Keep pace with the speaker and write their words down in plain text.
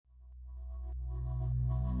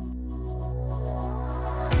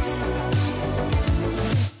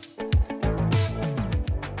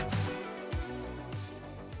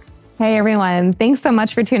Hey everyone, thanks so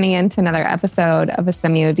much for tuning in to another episode of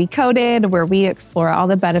Assemio Decoded, where we explore all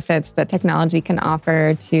the benefits that technology can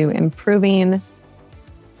offer to improving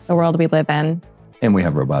the world we live in. And we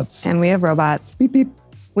have robots. Beep, beep.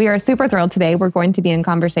 We are super thrilled today. We're going to be in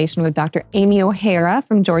conversation with Dr. Amy O'Hara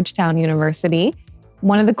from Georgetown University.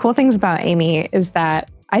 One of the cool things about Amy is that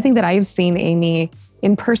I think that I've seen Amy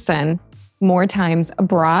in person more times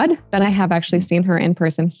abroad than I have actually seen her in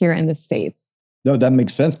person here in the States. No, that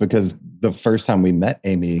makes sense because the first time we met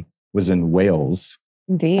Amy was in Wales.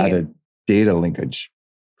 Indeed. At a data linkage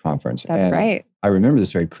conference. That's right. I remember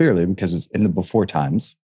this very clearly because it's in the before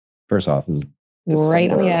times. First off, it was December, right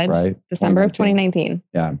on the edge. Right? December of 2019.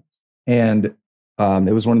 Yeah. And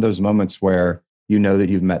it was one of those moments where you know that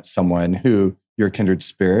you've met someone who you're a kindred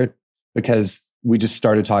spirit because we just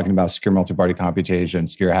started talking about secure multi-party computation,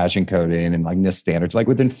 secure hashing coding, and like NIST standards. Like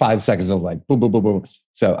within 5 seconds, I was like, boom, boom, boom, boom.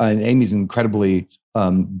 So Amy's an incredibly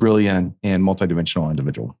brilliant and multidimensional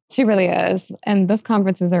individual. She really is. And those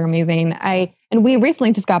conferences are amazing. And we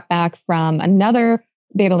recently just got back from another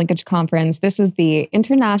data linkage conference. This is the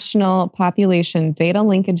International Population Data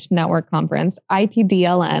Linkage Network Conference,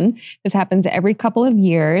 IPDLN. This happens every couple of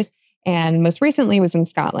years. And most recently was in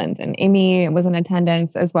Scotland. And Amy was in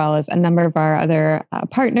attendance as well as a number of our other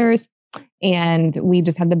partners. And we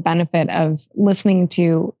just had the benefit of listening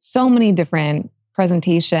to so many different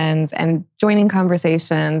presentations and joining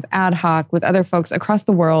conversations ad hoc with other folks across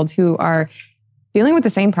the world who are dealing with the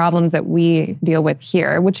same problems that we deal with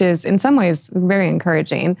here, which is in some ways very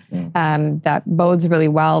encouraging. That bodes really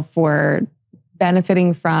well for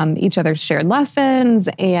benefiting from each other's shared lessons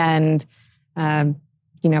and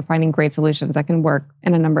finding great solutions that can work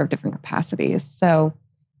in a number of different capacities. So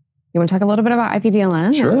you want to talk a little bit about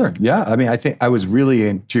IPDLN? Sure. Yeah. I mean, I think I was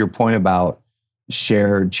really to your point about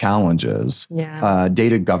shared challenges. Yeah.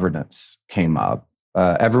 Data governance came up.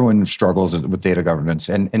 Everyone struggles with data governance.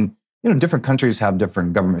 And different countries have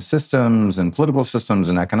different government systems and political systems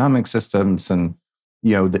and economic systems and,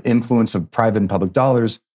 the influence of private and public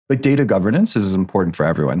dollars. But data governance is important for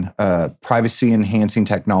everyone. Privacy enhancing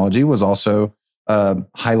technology was also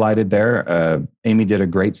highlighted there. Amy did a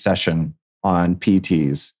great session on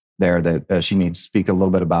PETs there that she needs to speak a little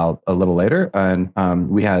bit about a little later. And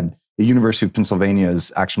we had the University of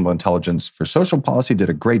Pennsylvania's Actionable Intelligence for Social Policy did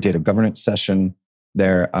a great data governance session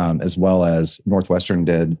there, as well as Northwestern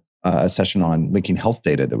did a session on linking health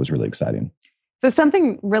data that was really exciting. So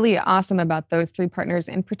something really awesome about those three partners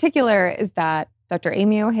in particular is that Dr.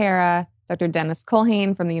 Amy O'Hara, Dr. Dennis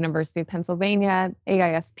Culhane from the University of Pennsylvania,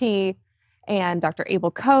 AISP, and Dr. Abel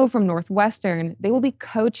Coe from Northwestern, they will be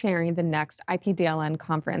co-chairing the next IPDLN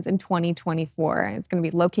conference in 2024. It's going to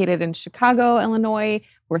be located in Chicago, Illinois.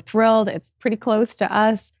 We're thrilled. It's pretty close to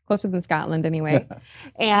us, closer than Scotland anyway.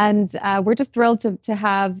 And we're just thrilled to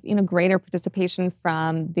have greater participation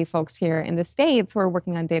from the folks here in the States who are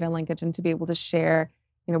working on data linkage and to be able to share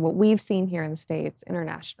what we've seen here in the States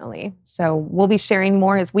internationally. So we'll be sharing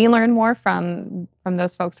more as we learn more from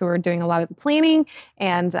those folks who are doing a lot of the planning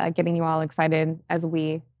and getting you all excited as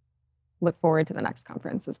we look forward to the next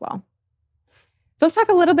conference as well. So let's talk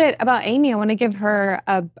a little bit about Amy. I want to give her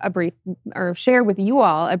a brief, or share with you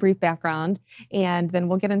all a brief background, and then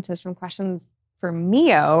we'll get into some questions for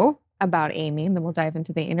Mio about Amy, and then we'll dive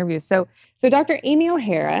into the interview. So Dr. Amy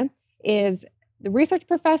O'Hara is the research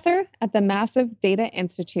professor at the Massive Data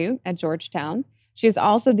Institute at Georgetown. She is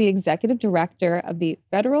also the executive director of the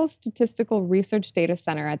Federal Statistical Research Data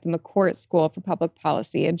Center at the McCourt School for Public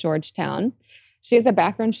Policy at Georgetown. She has a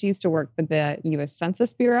background. She used to work for the U.S.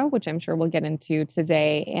 Census Bureau, which I'm sure we'll get into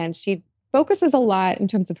today. And she focuses a lot in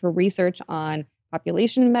terms of her research on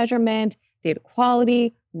population measurement, data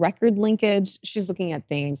quality, record linkage. She's looking at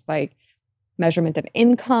things like measurement of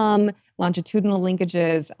income, longitudinal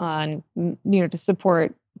linkages on, to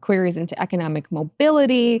support queries into economic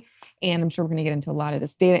mobility. And I'm sure we're going to get into a lot of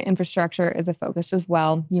this. Data infrastructure as a focus as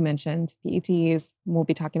well. You mentioned PETs. We'll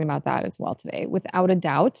be talking about that as well today, without a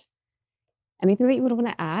doubt. Anything that you would want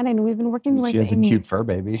to add? I know we've been working with She has a cute fur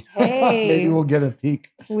baby. Hey. Maybe we'll get a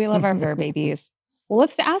peek. We love our fur babies. Well,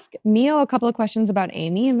 let's ask Mio a couple of questions about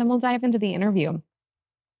Amy, and then we'll dive into the interview.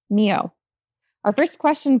 Mio, our first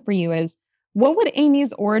question for you is, what would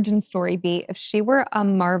Amy's origin story be if she were a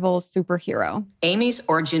Marvel superhero? Amy's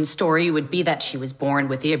origin story would be that she was born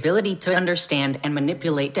with the ability to understand and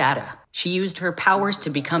manipulate data. She used her powers to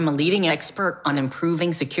become a leading expert on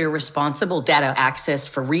improving secure, responsible data access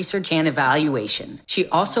for research and evaluation. She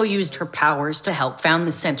also used her powers to help found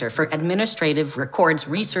the Center for Administrative Records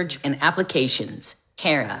Research and Applications,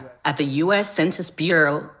 CARA, at the U.S. Census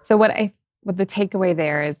Bureau. So what I what the takeaway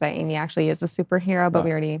there is that Amy actually is a superhero, but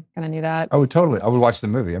we already kind of knew that. I would totally. I would watch the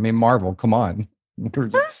movie. I mean, Marvel, come on. We're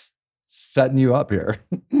just setting you up here.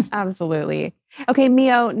 Absolutely. Okay,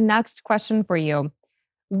 Mio, next question for you.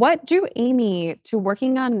 What drew Amy to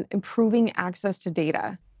working on improving access to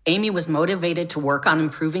data? Amy was motivated to work on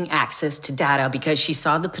improving access to data because she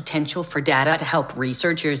saw the potential for data to help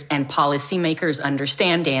researchers and policymakers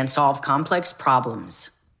understand and solve complex problems.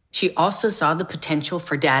 She also saw the potential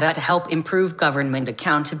for data to help improve government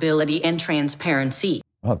accountability and transparency.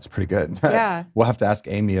 Oh, that's pretty good. Yeah. We'll have to ask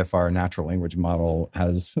Amy if our natural language model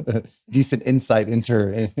has decent insight into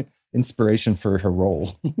her inspiration for her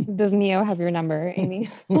role. Does Mio have your number, Amy?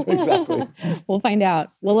 Exactly. We'll find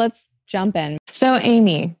out. Well, let's jump in. So,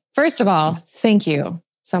 Amy, first of all, thank you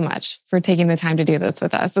so much for taking the time to do this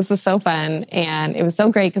with us. This is so fun. And it was so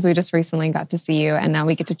great because we just recently got to see you. And now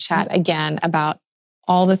we get to chat again about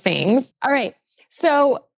all the things. All right.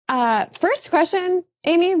 So first question,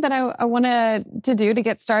 Amy, that I wanted to do to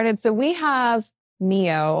get started. So we have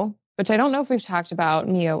Mio, which I don't know if we've talked about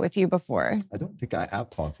Mio with you before. I don't think I have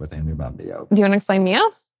talked with Amy about Mio. Do you want to explain Mio?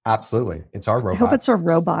 Absolutely. It's our robot. I hope it's a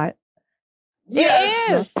robot.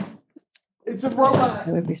 Yes! It is. It's a robot.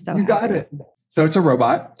 I would be so You got it. So it's a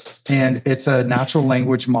robot, and it's a natural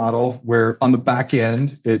language model where on the back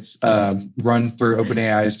end, it's run through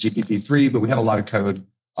OpenAI's GPT-3, but we have a lot of code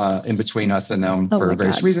in between us and them for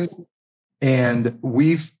various reasons. And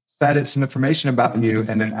we've fed it some information about you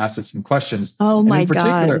and then asked it some questions. Oh my in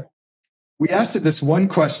particular, God. we asked it this one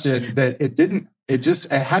question that it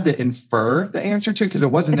had to infer the answer to because it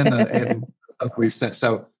wasn't in the stuff we sent.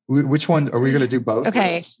 So which one are we going to do both?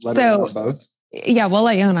 Okay. Let it know both. Yeah, we'll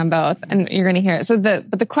let you in on both and you're going to hear it. So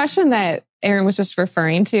the question that Aaron was just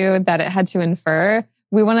referring to that it had to infer,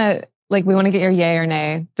 we want to get your yay or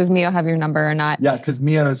nay. Does Mio have your number or not? Yeah, because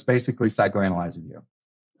Mio is basically psychoanalyzing you.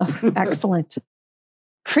 Oh, excellent.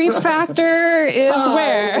 Creep factor is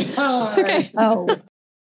where? Okay. Oh,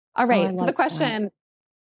 All right. I So like the question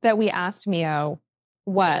that we asked Mio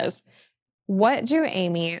was, what drew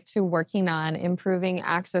Amy to working on improving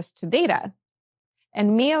access to data?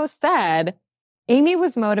 And Mio said, Amy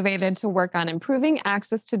was motivated to work on improving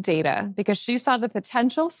access to data because she saw the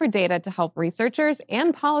potential for data to help researchers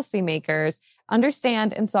and policymakers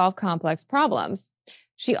understand and solve complex problems.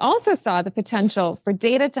 She also saw the potential for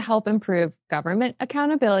data to help improve government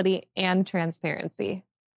accountability and transparency.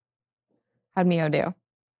 How'd Mio do?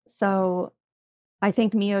 so I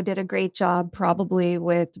think Mio did a great job probably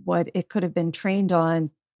with what it could have been trained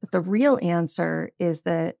on. But the real answer is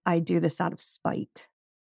that I do this out of spite.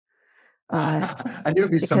 I knew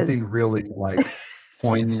it'd be something really like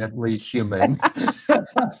poignantly human.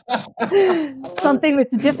 Something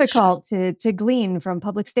that's difficult to glean from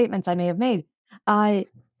public statements I may have made.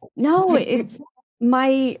 No, it's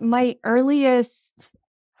my earliest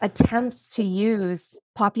attempts to use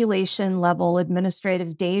population level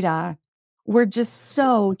administrative data were just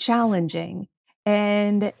so challenging.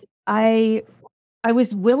 And I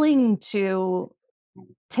was willing to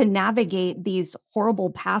navigate these horrible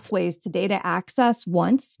pathways to data access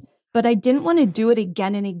once, but I didn't want to do it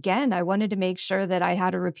again and again. I wanted to make sure that I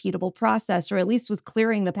had a repeatable process, or at least was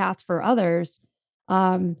clearing the path for others.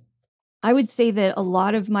 I would say that a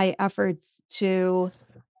lot of my efforts to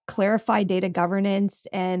clarify data governance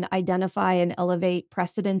and identify and elevate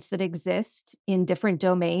precedents that exist in different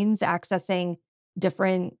domains, accessing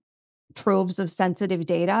different troves of sensitive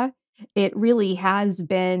data, it really has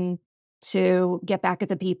been to get back at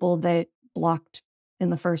the people that blocked in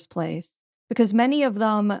the first place. Because many of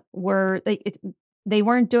them they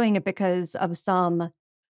weren't doing it because of some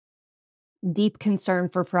deep concern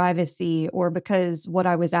for privacy or because what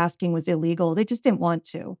I was asking was illegal. They just didn't want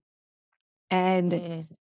to. And,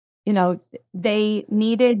 they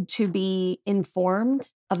needed to be informed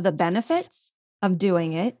of the benefits of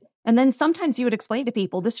doing it. And then sometimes you would explain to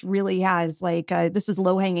people, this really has this is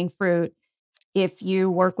low hanging fruit. If you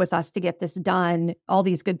work with us to get this done, all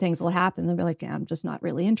these good things will happen. They'll be like, yeah, I'm just not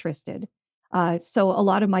really interested. So a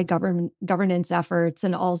lot of my governance efforts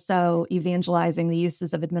and also evangelizing the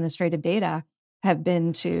uses of administrative data have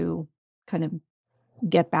been to kind of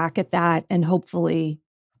get back at that and hopefully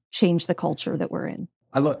change the culture that we're in.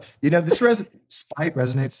 I love, this spite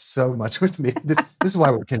resonates so much with me. This is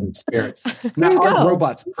why we're kindred spirits. Now, our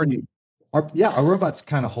robot's our robot's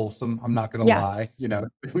kind of wholesome. I'm not going to lie.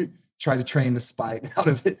 We try to train the spite out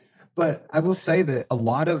of it. But I will say that a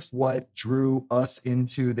lot of what drew us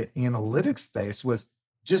into the analytics space was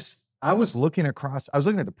just, I was looking at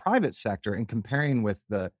the private sector and comparing with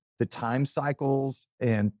the time cycles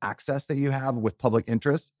and access that you have with public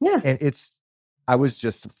interest. Yeah. And it's I was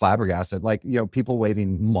just flabbergasted. Like, people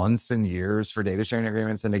waiting months and years for data sharing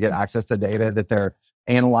agreements and to get access to data that they're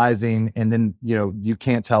analyzing. And then, you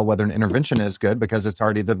can't tell whether an intervention is good because it's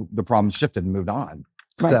already the problem's shifted and moved on.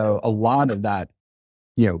 Right. So a lot of that,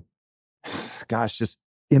 just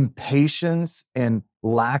impatience and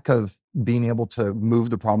lack of being able to move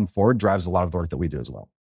the problem forward drives a lot of the work that we do as well.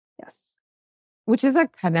 Yes. Which is a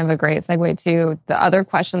kind of a great segue to the other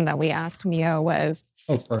question that we asked Mio was...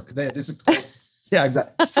 Yeah,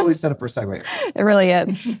 exactly. It's totally set up for a segue. It really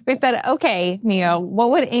is. We said, okay, Mio, what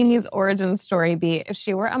would Amy's origin story be if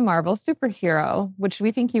she were a Marvel superhero, which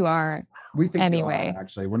we think you are. We think anyway. You are,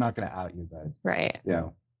 actually. We're not going to out you, but... Right. Yeah.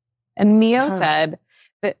 And Mio said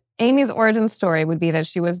that Amy's origin story would be that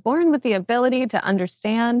she was born with the ability to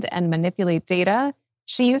understand and manipulate data.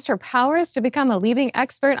 She used her powers to become a leading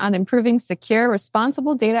expert on improving secure,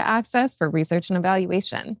 responsible data access for research and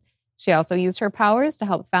evaluation. She also used her powers to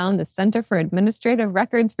help found the Center for Administrative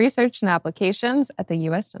Records Research and Applications at the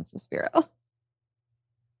U.S. Census Bureau.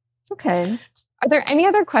 Okay. Are there any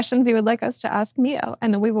other questions you would like us to ask Mio?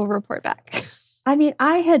 And we will report back. I mean,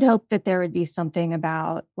 I had hoped that there would be something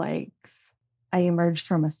about, like, I emerged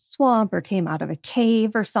from a swamp or came out of a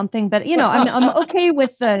cave or something. But, I'm okay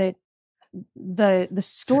with the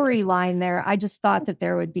storyline there. I just thought that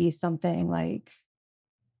there would be something like...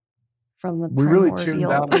 from the we really tuned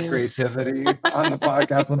down the creativity on the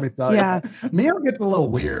podcast. Let me tell you, Mio gets a little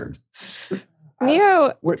weird.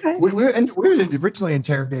 Mio, we were originally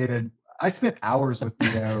interrogated. I spent hours with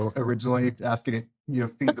Mio originally asking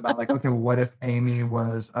things about like, okay, what if Amy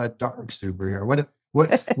was a dark superhero?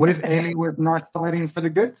 What if Amy were not fighting for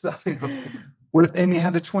the good stuff? What if Amy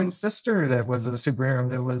had a twin sister that was a superhero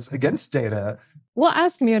that was against data? We'll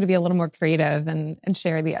ask Mio to be a little more creative and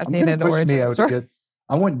share the updated origin story.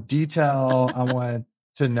 I want detail. I want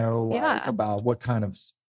to know about what kind of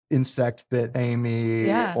insect bit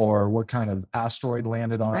Amy or what kind of asteroid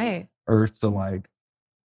landed on Earth. So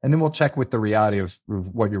and then we'll check with the reality of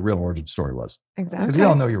what your real origin story was. Exactly. Because we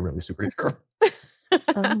all know you're really superhero.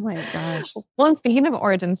 Oh my gosh. Well, and speaking of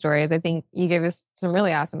origin stories, I think you gave us some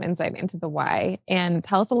really awesome insight into the why. And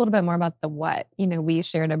tell us a little bit more about the what. We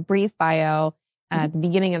shared a brief bio at the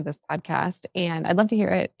beginning of this podcast, and I'd love to hear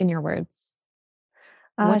it in your words.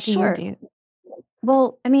 What do you do?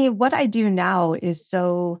 Well, I mean, what I do now is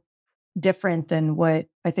so different than what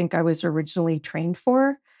I think I was originally trained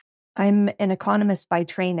for. I'm an economist by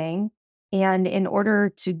training, and in order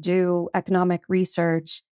to do economic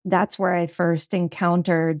research, that's where I first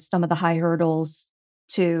encountered some of the high hurdles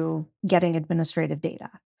to getting administrative data.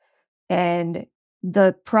 And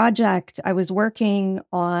the project, I was working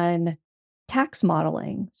on tax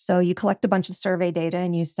modeling. So you collect a bunch of survey data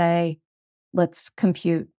and you say, let's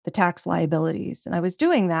compute the tax liabilities. And I was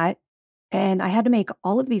doing that. And I had to make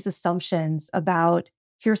all of these assumptions about,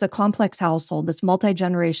 here's a complex household, this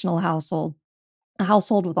multi-generational household, a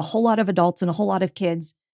household with a whole lot of adults and a whole lot of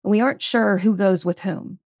kids. And we aren't sure who goes with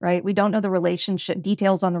whom, right? We don't know the relationship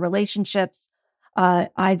details on the relationships,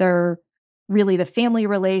 either really the family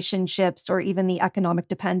relationships or even the economic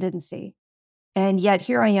dependency. And yet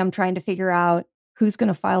here I am trying to figure out who's going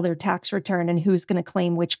to file their tax return and who's going to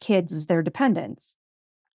claim which kids as their dependents.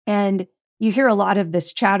 And you hear a lot of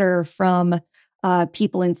this chatter from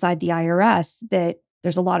people inside the IRS that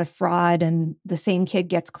there's a lot of fraud and the same kid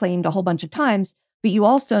gets claimed a whole bunch of times. But you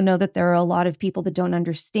also know that there are a lot of people that don't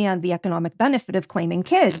understand the economic benefit of claiming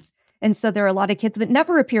kids. And so there are a lot of kids that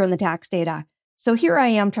never appear in the tax data. So here I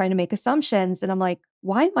am trying to make assumptions. And I'm like,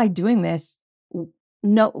 why am I doing this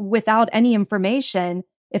without any information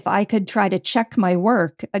if I could try to check my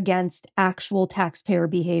work against actual taxpayer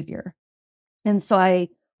behavior? And so I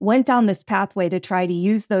went down this pathway to try to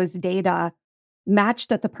use those data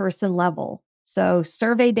matched at the person level. So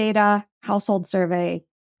survey data, household survey,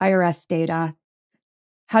 IRS data.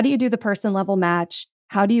 How do you do the person level match?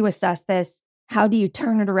 How do you assess this? How do you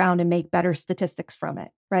turn it around and make better statistics from it,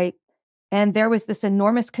 right? And there was this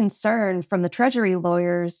enormous concern from the Treasury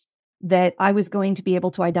lawyers that I was going to be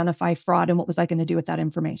able to identify fraud, and what was I going to do with that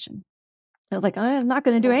information? I was like, I'm not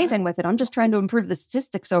going to do anything with it. I'm just trying to improve the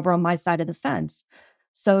statistics over on my side of the fence.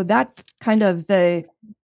 So that's kind of the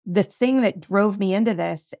thing that drove me into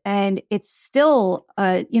this. And it's still,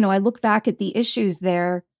 I look back at the issues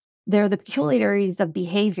there. There are the peculiarities of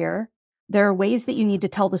behavior. There are ways that you need to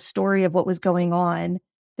tell the story of what was going on.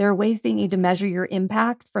 There are ways that you need to measure your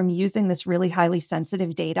impact from using this really highly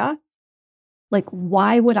sensitive data. Like,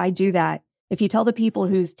 why would I do that? If you tell the people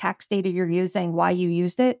whose tax data you're using why you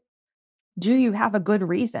used it, do you have a good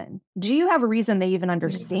reason? Do you have a reason they even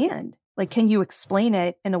understand? Like, can you explain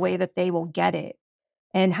it in a way that they will get it?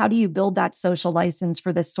 And how do you build that social license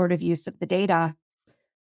for this sort of use of the data?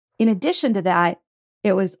 In addition to that,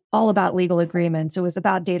 it was all about legal agreements. It was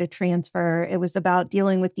about data transfer. It was about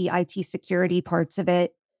dealing with the IT security parts of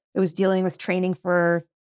it. It was dealing with training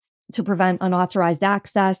to prevent unauthorized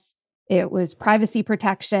access. It was privacy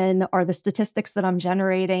protection. Are the statistics that I'm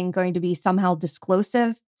generating going to be somehow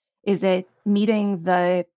disclosive? Is it meeting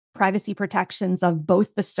the privacy protections of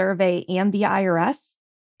both the survey and the IRS?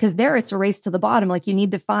 Because there it's a race to the bottom. Like, you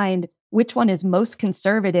need to find which one is most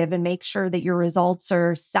conservative and make sure that your results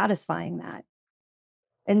are satisfying that.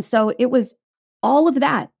 And so it was all of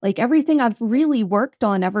that, like everything I've really worked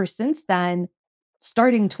on ever since then,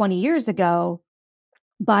 starting 20 years ago,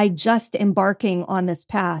 by just embarking on this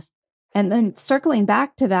path. And then circling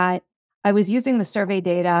back to that, I was using the survey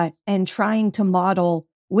data and trying to model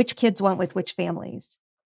which kids went with which families.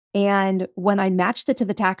 And when I matched it to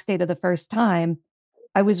the tax data the first time,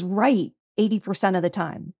 I was right 80% of the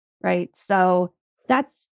time, right? So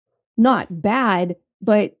that's not bad,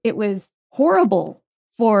 but it was horrible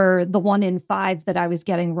for the 1 in 5 that I was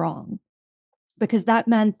getting wrong, because that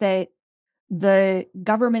meant that the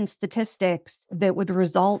government statistics that would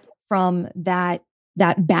result from that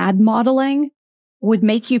bad modeling would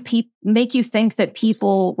make you think that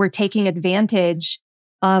people were taking advantage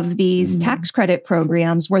of these tax credit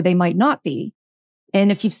programs where they might not be.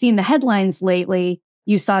 And if you've seen the headlines lately,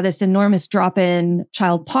 you saw this enormous drop in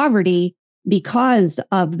child poverty because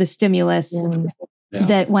of the stimulus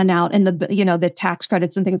that went out, and the tax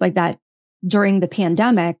credits and things like that during the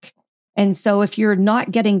pandemic. And so if you're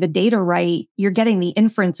not getting the data right, you're getting the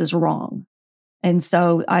inferences wrong. And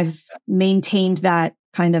so I've maintained that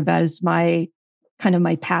kind of as my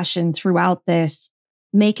passion throughout this,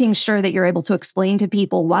 making sure that you're able to explain to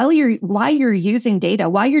people why you're using data,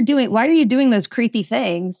 why are you doing those creepy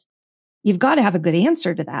things. You've got to have a good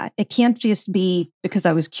answer to that. It can't just be because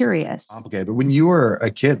I was curious. Okay, but when you were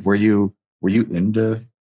a kid, were you into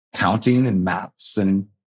counting and maths and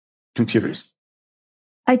computers?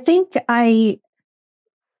 I think I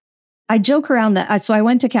joke around that. So I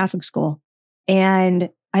went to Catholic school and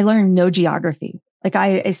I learned no geography. Like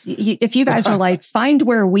if you guys were like, find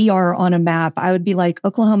where we are on a map, I would be like,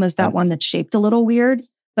 Oklahoma's that one that's shaped a little weird,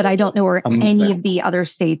 but I don't know where any of the other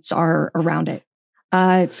states are around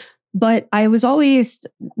it. But I was always,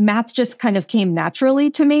 math just kind of came naturally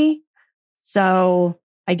to me. So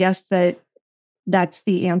I guess that's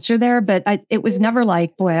the answer there. But it was never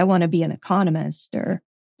like, boy, I want to be an economist, or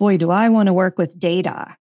boy, do I want to work with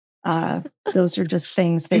data. Those are just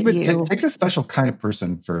things that it takes a special kind of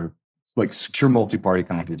person for like secure multi-party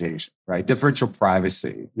computation, right? Differential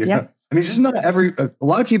privacy. Yep. I mean, it's just not a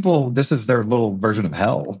lot of people, this is their little version of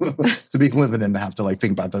hell to be living in, to have to like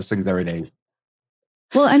think about those things every day.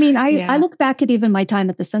 Well, I mean, I look back at even my time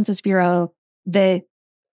at the Census Bureau, that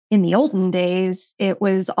in the olden days, it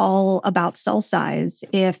was all about cell size.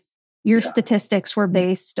 If your statistics were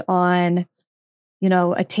based on,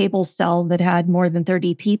 a table cell that had more than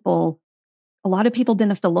 30 people, a lot of people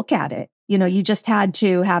didn't have to look at it. You just had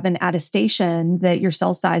to have an attestation that your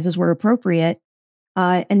cell sizes were appropriate.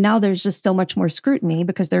 And now there's just so much more scrutiny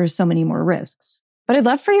because there are so many more risks. But I'd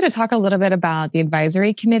love for you to talk a little bit about the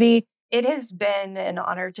advisory committee. It has been an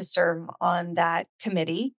honor to serve on that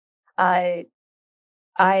committee. I'm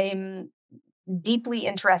deeply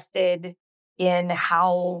interested in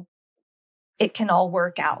how it can all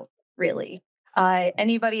work out, really.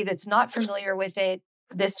 Anybody that's not familiar with it,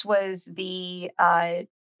 this was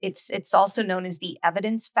it's also known as the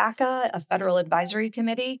Evidence FACA, a Federal Advisory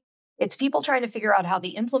Committee. It's people trying to figure out how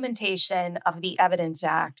the implementation of the Evidence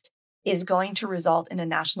Act is going to result in a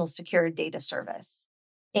national secure data service.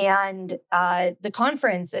 And the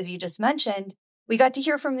conference, as you just mentioned, we got to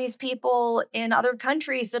hear from these people in other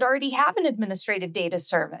countries that already have an administrative data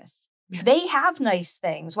service. They have nice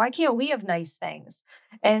things. Why can't we have nice things?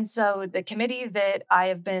 And so the committee that I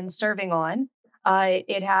have been serving on,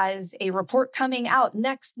 it has a report coming out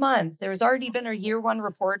next month. There's already been a year 1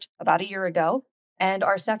 report about a year ago, and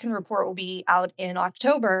our second report will be out in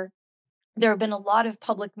October. There have been a lot of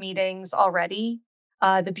public meetings already.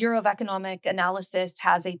 The Bureau of Economic Analysis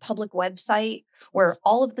has a public website where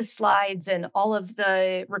all of the slides and all of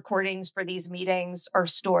the recordings for these meetings are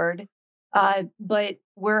stored. But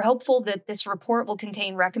we're hopeful that this report will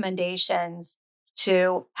contain recommendations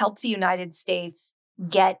to help the United States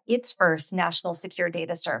get its first national secure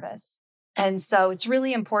data service. And so it's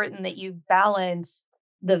really important that you balance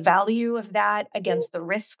the value of that against the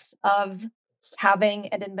risks of having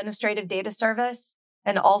an administrative data service,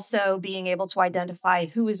 and also being able to identify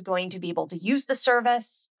who is going to be able to use the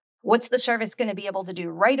service. What's the service going to be able to do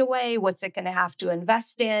right away? What's it going to have to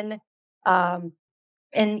invest in?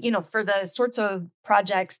 And, for the sorts of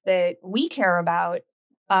projects that we care about,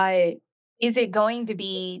 is it going to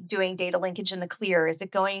be doing data linkage in the clear? Is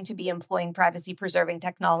it going to be employing privacy preserving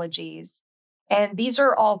technologies? And these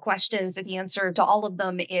are all questions that the answer to all of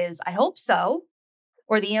them is, I hope so,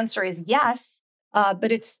 or the answer is yes.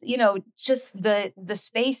 But it's, just the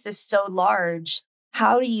space is so large.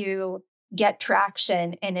 How do you get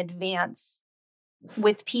traction and advance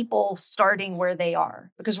with people starting where they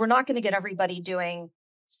are? Because we're not going to get everybody doing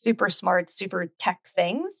super smart, super tech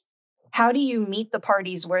things. How do you meet the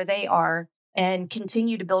parties where they are and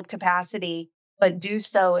continue to build capacity, but do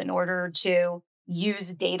so in order to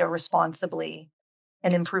use data responsibly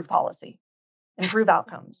and improve policy, improve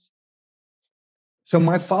outcomes? So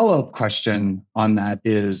my follow-up question on that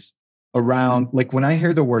is around, like, when I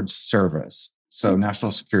hear the word service, so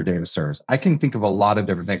National Secure Data Service, I can think of a lot of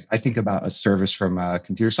different things. I think about a service from a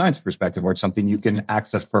computer science perspective, where it's something you can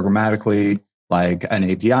access programmatically, like an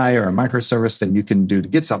API or a microservice that you can do to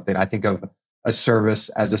get something. I think of a service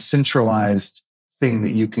as a centralized thing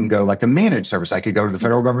that you can go, like a managed service. I could go to the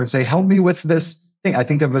federal government and say, help me with this thing. I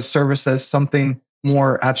think of a service as something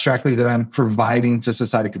more abstractly that I'm providing to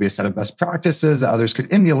society. It could be a set of best practices that others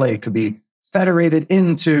could emulate, could be federated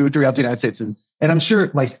into throughout the United States. And I'm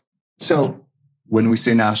sure, so when we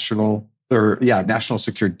say National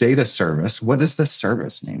Secure Data Service, what does the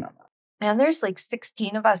service mean on that? And there's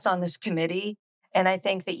 16 of us on this committee. And I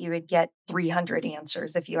think that you would get 300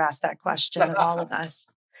 answers if you asked that question of all of us.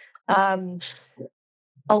 A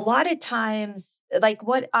lot of times,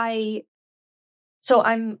 I'm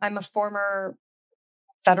a former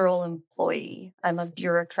federal employee. I'm a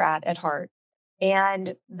bureaucrat at heart.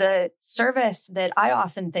 And the service that I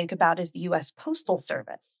often think about is the U.S. Postal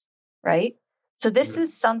Service, right? So this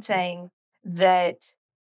is something that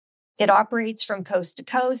it operates from coast to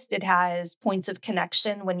coast. It has points of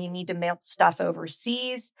connection when you need to mail stuff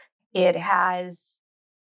overseas. It has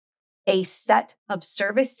a set of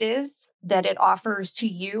services that it offers to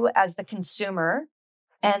you as the consumer.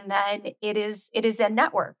 And then it is a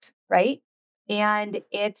network, right? And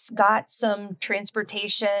it's got some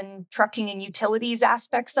transportation, trucking, and utilities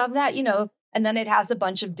aspects of that, and then it has a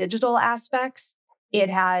bunch of digital aspects. It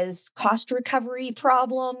has cost recovery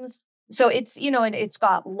problems. So it's, and it's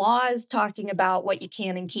got laws talking about what you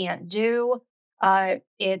can and can't do.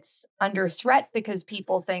 It's under threat because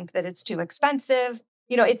people think that it's too expensive.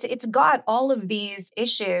 It's got all of these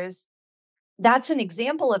issues. That's an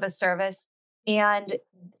example of a service. And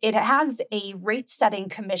it has a rate setting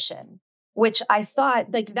commission, which I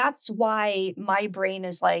thought, that's why my brain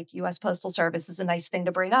is U.S. Postal Service is a nice thing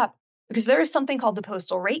to bring up, because there is something called the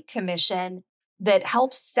Postal Rate Commission that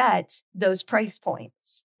helps set those price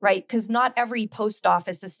points, right? Because not every post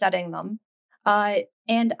office is setting them.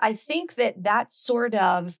 And I think that sort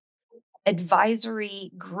of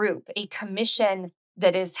advisory group, a commission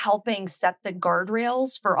that is helping set the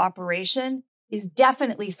guardrails for operation, is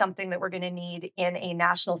definitely something that we're going to need in a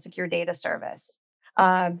National Secure Data Service.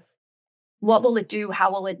 What will it do?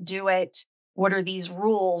 How will it do it? What are these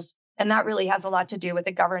rules? And that really has a lot to do with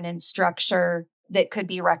the governance structure that could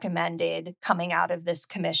be recommended coming out of this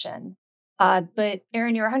commission. But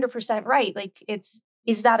Erin, you're 100% right.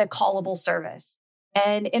 Is that a callable service?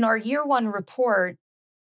 And in our year one report,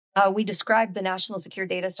 we described the National Secure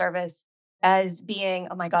Data Service as being,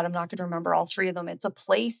 oh my God, I'm not going to remember all three of them. It's a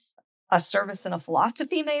place, a service, and a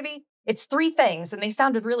philosophy, maybe. It's three things, and they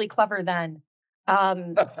sounded really clever then.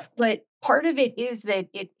 But part of it is that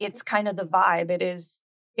it's kind of the vibe. It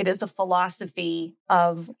is a philosophy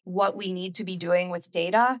of what we need to be doing with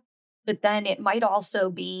data. But then it might also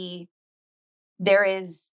be, there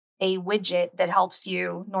is a widget that helps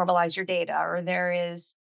you normalize your data, or there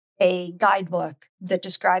is a guidebook that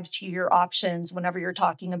describes to you your options whenever you're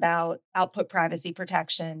talking about output privacy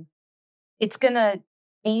protection. It's going to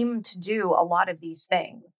aim to do a lot of these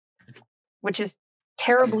things, which is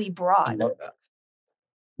terribly broad. I love that.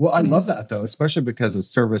 Well, I love that, though, especially because a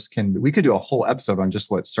service we could do a whole episode on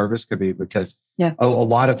just what service could be, because a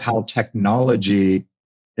lot of how technology,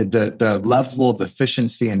 the level of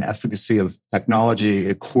efficiency and efficacy of technology,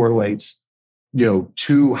 it correlates,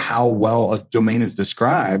 to how well a domain is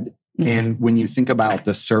described. Mm-hmm. And when you think about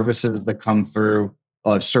the services that come through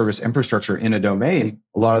service infrastructure in a domain,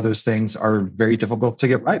 a lot of those things are very difficult to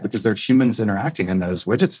get right because they're humans interacting in those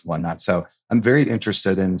widgets and whatnot. So I'm very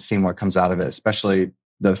interested in seeing what comes out of it, especially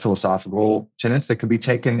the philosophical tenets that could be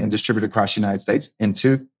taken and distributed across the United States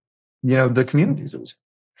into, the communities.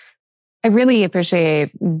 I really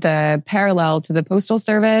appreciate the parallel to the Postal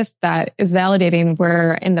Service that is validating.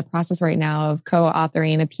 We're in the process right now of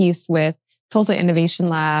co-authoring a piece with Tulsa Innovation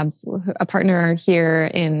Labs, a partner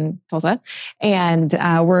here in Tulsa. And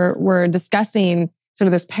we're discussing sort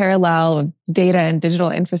of this parallel of data and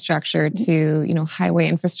digital infrastructure to, highway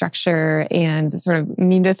infrastructure and sort of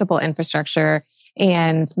municipal infrastructure.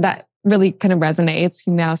 And that really kind of resonates,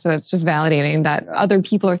 so it's just validating that other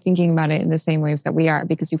people are thinking about it in the same ways that we are,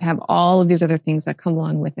 because you have all of these other things that come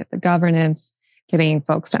along with it, the governance, getting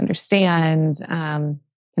folks to understand,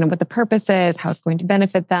 what the purpose is, how it's going to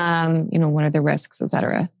benefit them, what are the risks, et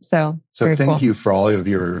cetera. So thank you for all of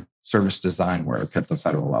your service design work at the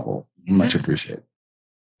federal level. Much appreciated.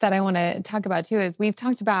 That I want to talk about too is we've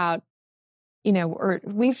talked about, or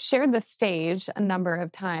we've shared the stage a number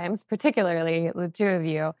of times, particularly the two of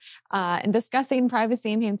you, in discussing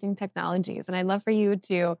privacy enhancing technologies. And I'd love for you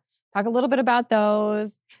to talk a little bit about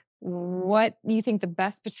those, what you think the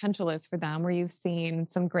best potential is for them, where you've seen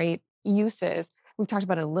some great uses. We've talked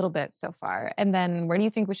about it a little bit so far. And then where do you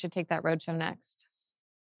think we should take that roadshow next?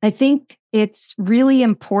 I think it's really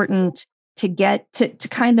important to get to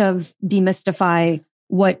kind of demystify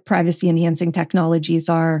what privacy enhancing technologies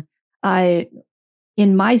are.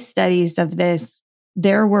 In my studies of this,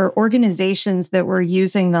 there were organizations that were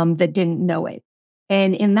using them that didn't know it.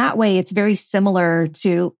 And in that way, it's very similar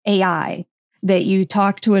to AI, that you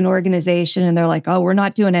talk to an organization and they're like, oh, we're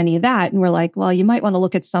not doing any of that. And we're like, well, you might want to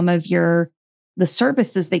look at some of the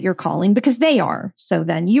services that you're calling, because they are. So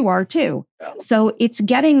then you are too. So it's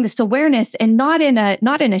getting this awareness, and not in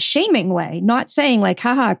a shaming way, not saying like,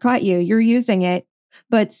 haha, caught you, you're using it,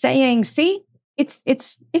 but saying, see,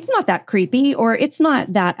 it's not that creepy, or it's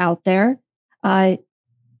not that out there. And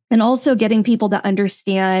also getting people to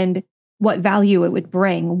understand what value it would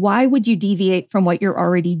bring. Why would you deviate from what you're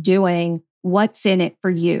already doing? What's in it for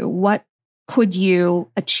you? What could you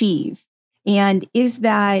achieve? And is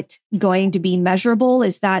that going to be measurable?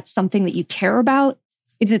 Is that something that you care about?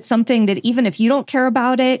 Is it something that even if you don't care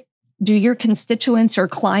about it, do your constituents or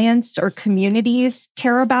clients or communities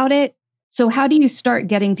care about it? So how do you start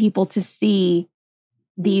getting people to see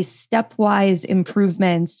these stepwise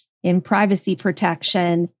improvements in privacy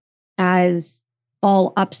protection as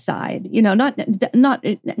all upside? Not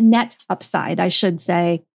net upside, I should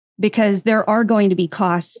say, because there are going to be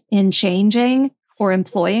costs in changing or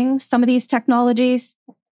employing some of these technologies.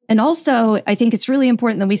 And also, I think it's really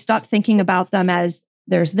important that we stop thinking about them as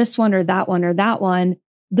there's this one or that one or that one.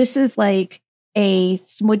 This is like a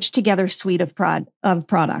smudged together suite of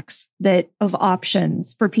products, of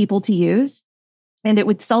options for people to use. And it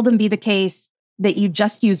would seldom be the case that you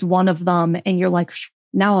just use one of them and you're like,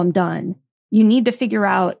 now I'm done. You need to figure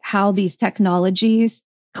out how these technologies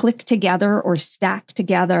click together or stack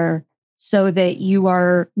together so that you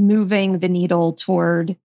are moving the needle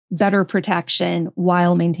toward better protection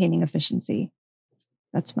while maintaining efficiency.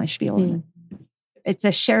 That's my spiel. It's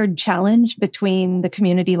a shared challenge between the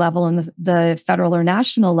community level and the federal or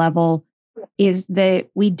national level, is that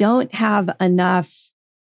we don't have enough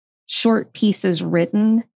short pieces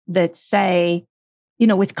written that say,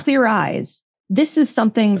 with clear eyes, this is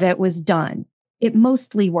something that was done. It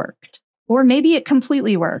mostly worked. Or maybe it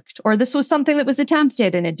completely worked, or this was something that was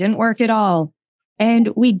attempted and it didn't work at all. And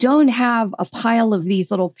we don't have a pile of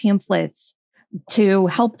these little pamphlets to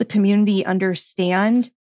help the community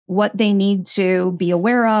understand what they need to be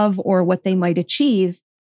aware of or what they might achieve,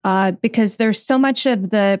 because there's so much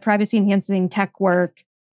of the privacy enhancing tech work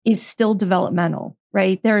is still developmental,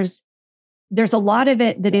 right? There's a lot of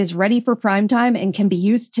it that is ready for prime time and can be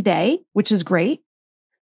used today, which is great.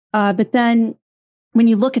 But then when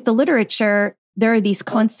you look at the literature, there are these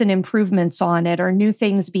constant improvements on it, or new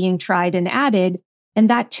things being tried and added. And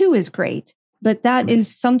that too is great. But that is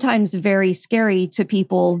sometimes very scary to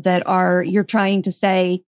people that you're trying to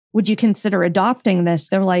say, would you consider adopting this?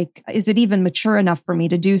 They're like, is it even mature enough for me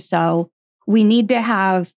to do so? We need to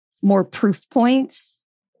have more proof points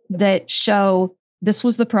that show this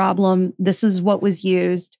was the problem. This is what was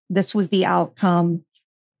used. This was the outcome.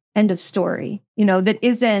 End of story. That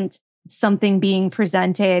isn't something being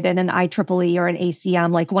presented in an IEEE or an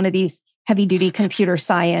ACM, like one of these heavy duty computer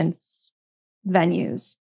science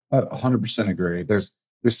venues. 100% agree. There's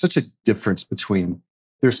such a difference between,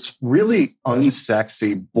 there's really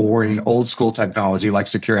unsexy, boring, old school technology like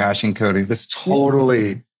secure hashing coding that's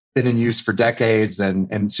totally been in use for decades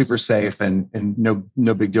and super safe and no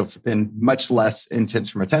big deal and much less intense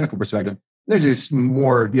from a technical perspective. There's just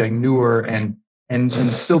more newer and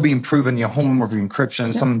still being proven, homomorphic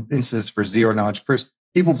encryption, some instances for zero knowledge proofs.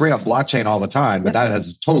 People bring up blockchain all the time, but that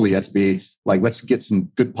has totally yet to be like, let's get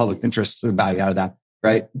some good public interest value out of that,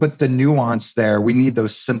 right? But the nuance there, we need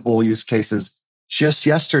those simple use cases. Just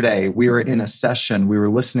yesterday, we were in a session, we were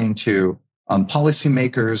listening to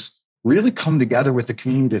policymakers, really come together with the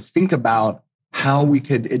community to think about how we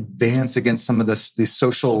could advance against some of these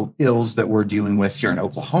social ills that we're dealing with here in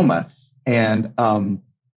Oklahoma. And on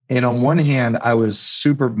one hand, I was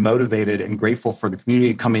super motivated and grateful for the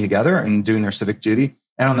community coming together and doing their civic duty.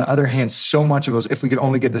 And on the other hand, so much of it was, if we could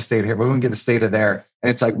only get this data here, we wouldn't get this data there. And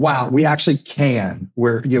it's like, wow, we actually can.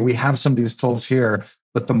 We have some of these tools here,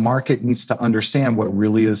 but the market needs to understand what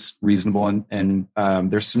really is reasonable. And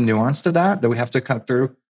there's some nuance to that we have to cut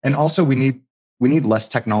through. And also we need less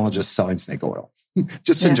technologists selling snake oil.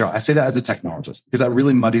 Just in general, I say that as a technologist, because that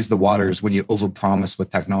really muddies the waters when you overpromise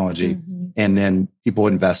with technology and then people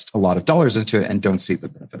invest a lot of dollars into it and don't see the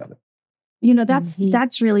benefit of it. You know,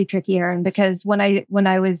 that's really tricky, Aaron, because when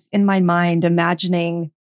I was in my mind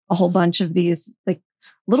imagining a whole bunch of these like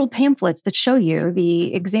little pamphlets that show you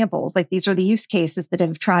the examples, like these are the use cases that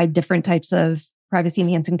have tried different types of privacy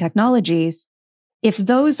enhancing technologies. If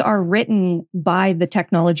those are written by the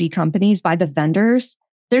technology companies, by the vendors,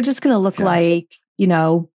 they're just going to look like, you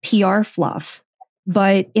know, PR fluff.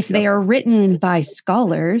 But if they are written by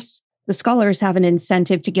scholars, the scholars have an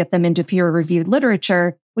incentive to get them into peer-reviewed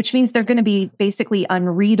literature, which means they're going to be basically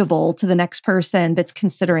unreadable to the next person that's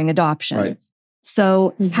considering adoption. Right.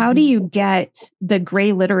 So how do you get the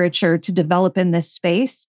gray literature to develop in this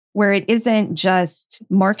space where it isn't just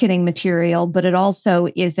marketing material, but it also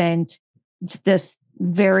isn't this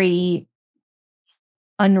very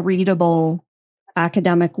unreadable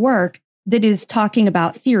academic work that is talking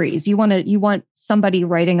about theories? You want somebody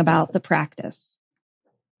writing about the practice.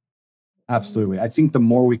 Absolutely. I think the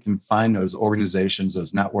more we can find those organizations,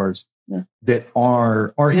 those networks that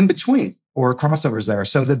are in between or crossovers there,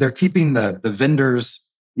 so that they're keeping the vendors,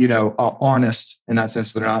 you know, honest in that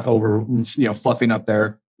sense. They're not over, you know, fluffing up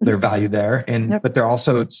their value there. And, but they're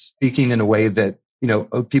also speaking in a way that, you know,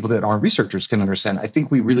 people that aren't researchers can understand. I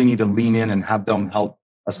think we really need to lean in and have them help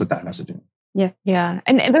us with that messaging. Yeah.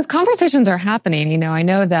 And those conversations are happening. You know, I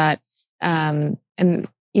know that, and,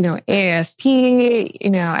 you know, AASP, you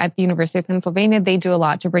know, at the University of Pennsylvania, they do a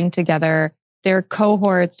lot to bring together their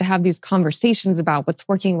cohorts to have these conversations about what's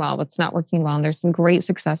working well, what's not working well. And there's some great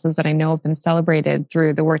successes that I know have been celebrated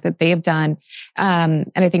through the work that they have done.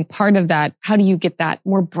 And I think part of that, how do you get that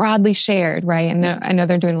more broadly shared, right? And I know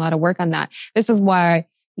they're doing a lot of work on that. This is why,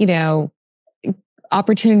 you know,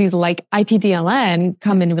 opportunities like IPDLN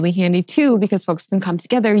come in really handy too, because folks can come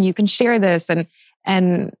together, you can share this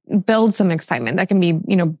and build some excitement that can be,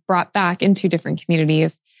 you know, brought back into different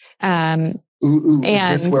communities. Is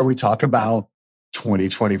this where we talk about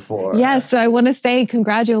 2024? Yes. So I want to say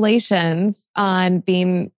congratulations on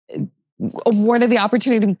being awarded the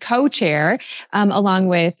opportunity to co-chair along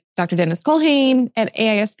with Dr. Dennis Culhane at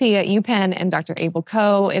AISP at UPenn and Dr. Abel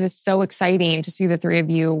Koh. It is so exciting to see the three of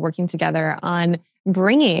you working together on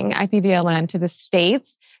bringing IPDLN to the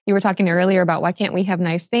States. You were talking earlier about why can't we have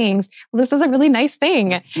nice things? Well, this is a really nice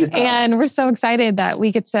thing. Yeah. And we're so excited that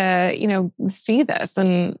we get to, you know, see this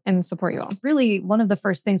and support you all. Really, one of the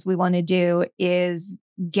first things we want to do is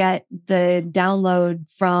get the download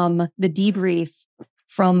from the debrief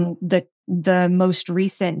from the most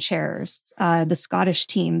recent chairs, the Scottish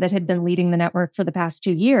team that had been leading the network for the past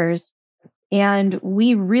 2 years. And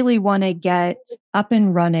we really want to get up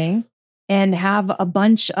and running and have a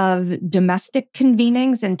bunch of domestic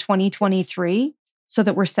convenings in 2023 so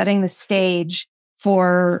that we're setting the stage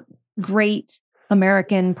for great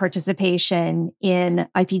American participation in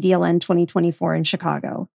IPDLN 2024 in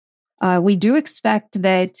Chicago. We do expect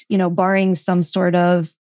that, you know, barring some sort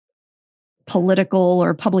of political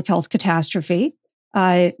or public health catastrophe,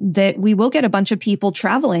 that we will get a bunch of people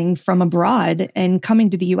traveling from abroad and coming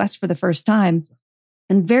to the US for the first time.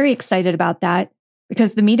 I'm very excited about that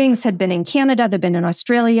because the meetings had been in Canada, they've been in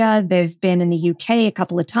Australia, they've been in the UK a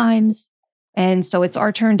couple of times. And so it's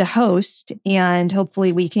our turn to host, and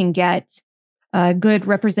hopefully we can get a good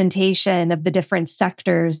representation of the different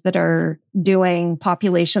sectors that are doing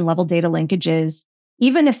population level data linkages.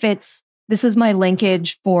 Even if this is my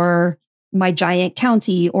linkage for my giant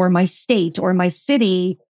county or my state or my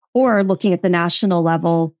city, or looking at the national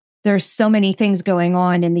level, there's so many things going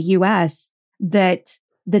on in the US that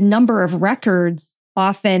the number of records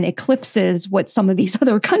often eclipses what some of these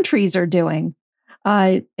other countries are doing.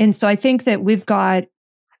 And so I think that we've got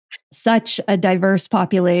such a diverse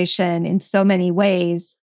population in so many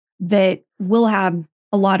ways that we'll have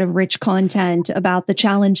a lot of rich content about the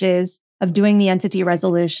challenges of doing the entity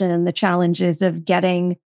resolution, the challenges of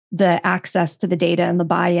getting the access to the data and the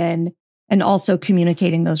buy-in, and also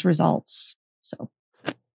communicating those results. So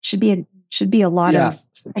should be a lot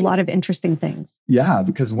of interesting things. Yeah,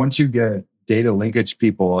 because once you get data linkage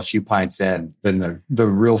people a few pints in, then the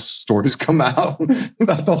real stories come out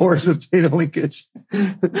about the horrors of data linkage.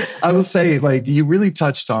 I will say, like, you really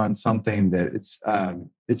touched on something that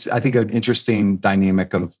it's I think an interesting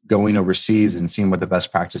dynamic of going overseas and seeing what the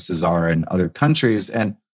best practices are in other countries.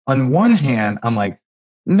 And on one hand, I'm like,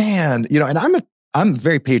 man, and I'm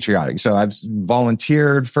very patriotic. So I've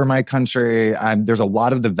volunteered for my country. There's a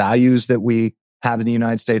lot of the values that we have in the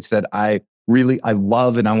United States that I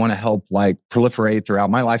love and I want to help like proliferate throughout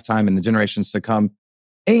my lifetime and the generations to come.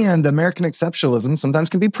 And American exceptionalism sometimes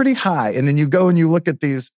can be pretty high. And then you go and you look at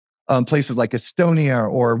these places like Estonia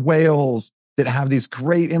or Wales that have these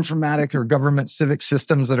great informatic or government civic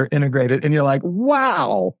systems that are integrated. And you're like,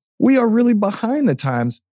 wow, we are really behind the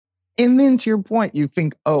times. And then to your point, you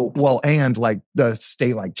think, oh, well, and like the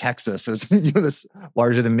state like Texas is this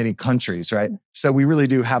larger than many countries, right? So we really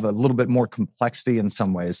do have a little bit more complexity in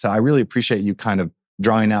some ways. So I really appreciate you kind of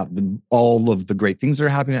drawing out all of the great things that are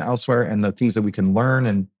happening elsewhere and the things that we can learn.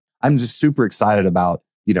 And I'm just super excited about,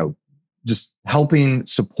 just helping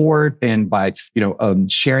support and by,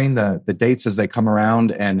 sharing the dates as they come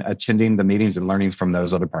around and attending the meetings and learning from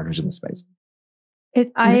those other partners in the space.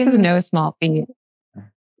 This is no small feat.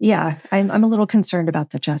 Yeah, I'm a little concerned about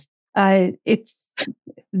that, Jess. There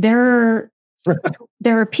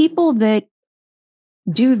are people that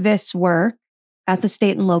do this work at the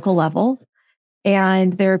state and local level,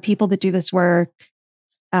 and there are people that do this work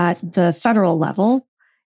at the federal level,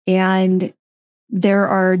 and there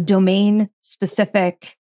are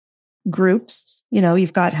domain-specific groups.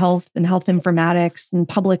 You've got health and health informatics and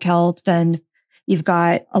public health, and you've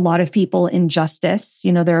got a lot of people in justice.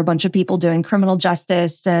 There are a bunch of people doing criminal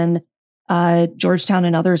justice, and Georgetown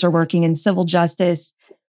and others are working in civil justice.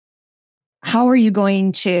 How are you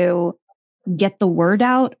going to get the word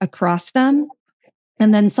out across them?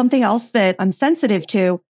 And then something else that I'm sensitive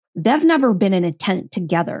to, they've never been in a tent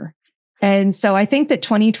together. And so I think that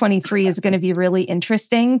 2023 is going to be really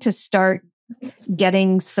interesting to start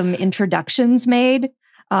getting some introductions made.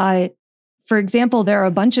 For example, there are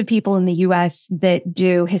a bunch of people in the US that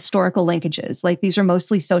do historical linkages. Like these are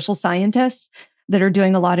mostly social scientists that are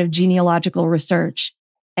doing a lot of genealogical research.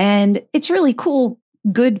 And it's really cool,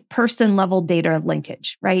 good person level data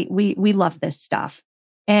linkage, right? We love this stuff.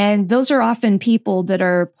 And those are often people that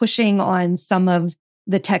are pushing on some of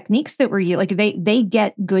the techniques that they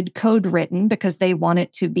get good code written because they want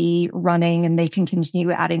it to be running and they can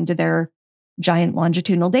continue adding to their giant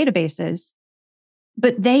longitudinal databases.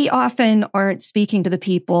 But they often aren't speaking to the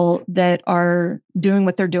people that are doing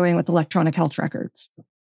what they're doing with electronic health records.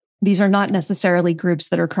 These are not necessarily groups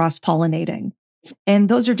that are cross-pollinating. And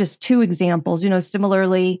those are just two examples.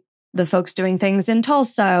 Similarly, the folks doing things in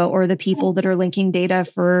Tulsa or the people that are linking data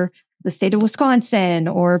for the state of Wisconsin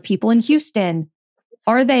or people in Houston,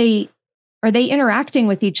 are they interacting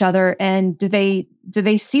with each other, and do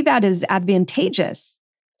they see that as advantageous?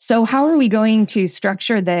 So how are we going to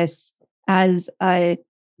structure this as a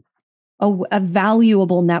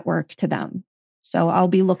valuable network to them? So I'll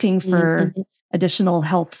be looking for additional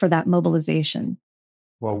help for that mobilization.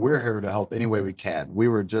 Well, we're here to help any way we can. We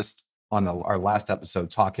were just on our last episode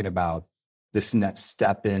talking about this next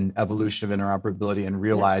step in evolution of interoperability and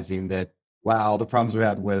realizing that, wow, the problems we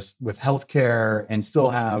had with healthcare and still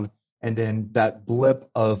have, and then that blip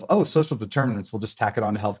of, social determinants, we'll just tack it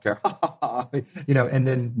on to healthcare, and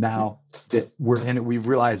then now that we're in it, we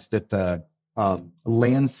realize that the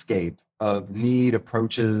landscape of need,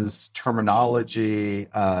 approaches, terminology,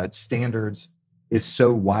 standards is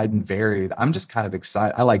so wide and varied. I'm just kind of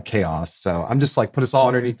excited. I like chaos. So I'm just like, put us all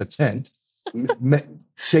underneath the tent,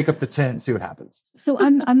 shake up the tent, see what happens. So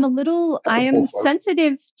I am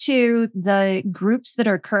sensitive to the groups that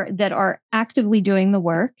are actively doing the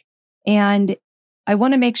work. And I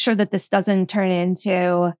want to make sure that this doesn't turn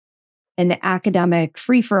into an academic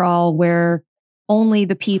free-for-all where only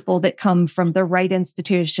the people that come from the right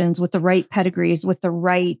institutions with the right pedigrees, with the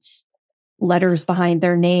right letters behind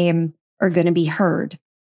their name are going to be heard.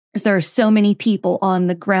 Because there are so many people on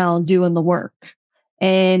the ground doing the work.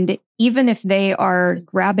 And even if they are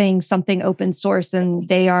grabbing something open source and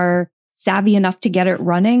they are savvy enough to get it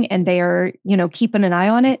running and they are, keeping an eye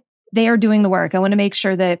on it, they are doing the work. I want to make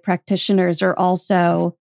sure that practitioners are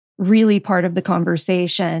also really part of the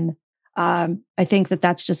conversation. I think that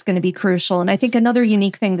that's just going to be crucial. And I think another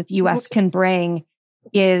unique thing that the US can bring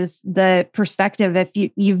is the perspective. If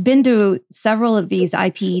you've been to several of these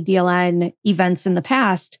IP/DLN events in the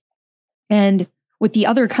past, and with the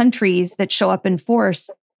other countries that show up in force,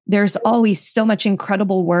 there's always so much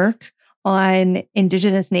incredible work on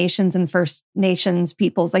Indigenous nations and First Nations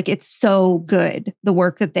peoples. Like, it's so good, the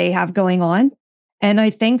work that they have going on. And I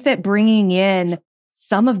think that bringing in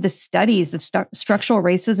some of the studies of structural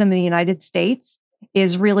racism in the United States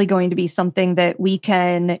is really going to be something that we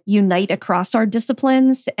can unite across our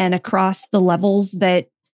disciplines and across the levels that,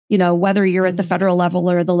 whether you're at the federal level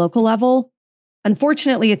or the local level.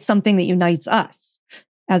 Unfortunately, it's something that unites us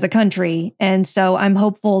as a country. And so I'm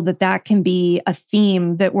hopeful that that can be a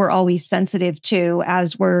theme that we're always sensitive to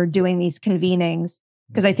as we're doing these convenings,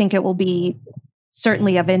 because I think it will be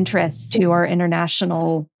certainly of interest to our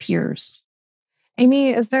international peers. Amy,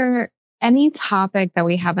 is there any topic that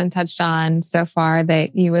we haven't touched on so far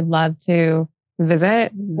that you would love to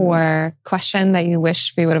visit or question that you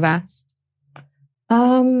wish we would have asked?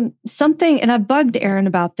 Something, and I've bugged Erin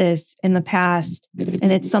about this in the past,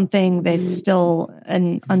 and it's something that's still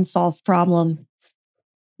an unsolved problem.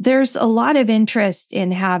 There's a lot of interest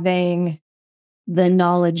in having the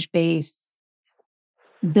knowledge base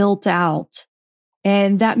built out.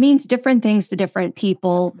 And that means different things to different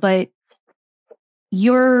people, but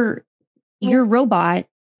your robot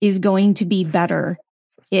is going to be better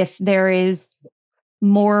if there is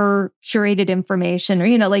more curated information, or,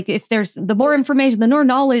 if there's the more information, the more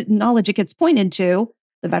knowledge it gets pointed to,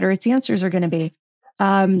 the better its answers are going to be.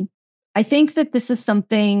 I think that this is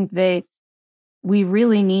something that we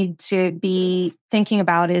really need to be thinking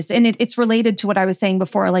about and it's related to what I was saying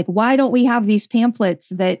before, like, why don't we have these pamphlets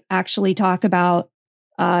that actually talk about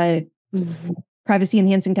privacy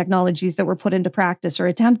enhancing technologies that were put into practice or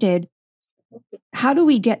attempted? How do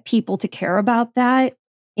we get people to care about that?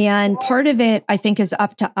 And part of it, I think, is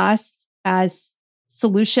up to us as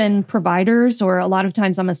solution providers, or a lot of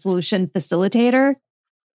times I'm a solution facilitator.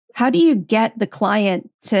 How do you get the client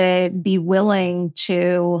to be willing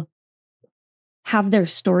to have their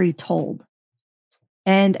story told?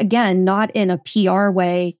 And again, not in a PR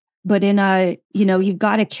way, but in a, you've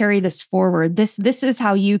got to carry this forward. This is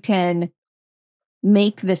how you can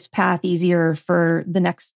make this path easier for the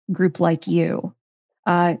next group like you.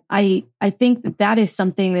 I think that is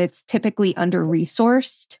something that's typically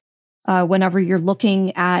under-resourced. Whenever you're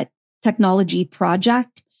looking at technology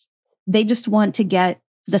projects, they just want to get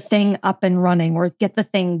the thing up and running or get the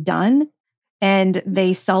thing done. And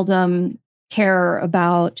they seldom care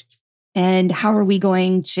about, and how are we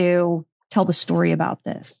going to tell the story about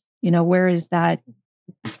this? Where is that?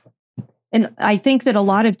 And I think that a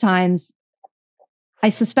lot of times, I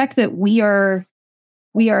suspect that we are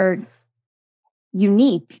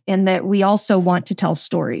unique in that we also want to tell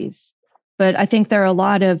stories. But I think there are a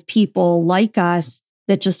lot of people like us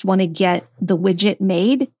that just want to get the widget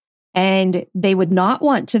made, and they would not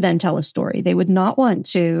want to then tell a story. They would not want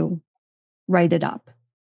to write it up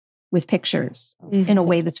with pictures in a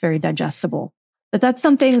way that's very digestible. But that's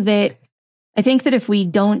something that I think that if we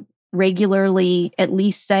don't regularly at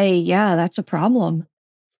least say, yeah, that's a problem,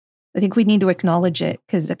 I think we need to acknowledge it,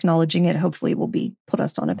 because acknowledging it hopefully will put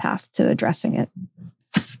us on a path to addressing it.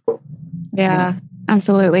 Yeah,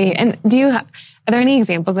 absolutely. And are there any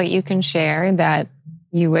examples that you can share that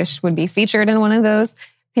you wish would be featured in one of those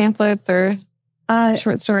pamphlets or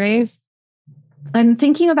short stories? I'm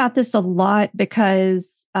thinking about this a lot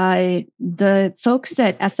because the folks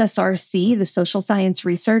at SSRC, the Social Science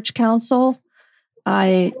Research Council,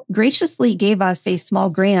 graciously gave us a small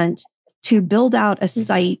grant to build out a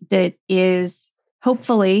site that is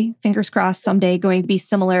hopefully, fingers crossed, someday going to be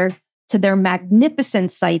similar to their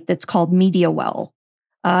magnificent site that's called MediaWell.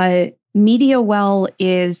 MediaWell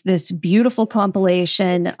is this beautiful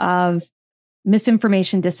compilation of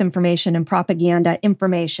misinformation, disinformation, and propaganda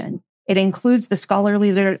information. It includes the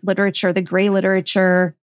scholarly literature, the gray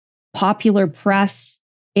literature, popular press.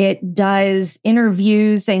 It does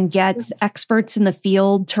interviews and gets experts in the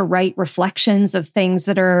field to write reflections of things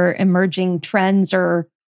that are emerging trends, or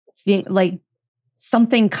like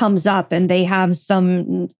something comes up and they have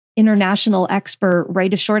some international expert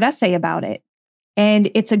write a short essay about it. And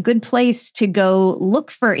it's a good place to go look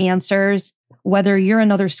for answers, whether you're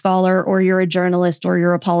another scholar or you're a journalist or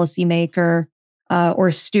you're a policymaker or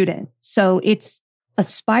a student. So it's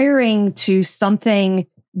aspiring to something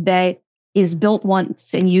that is built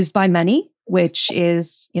once and used by many, which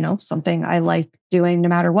is, something I like doing no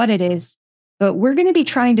matter what it is. But we're going to be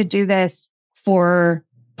trying to do this for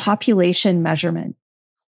population measurement.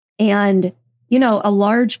 And, a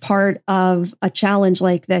large part of a challenge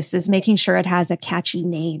like this is making sure it has a catchy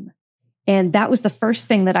name. And that was the first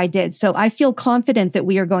thing that I did. So I feel confident that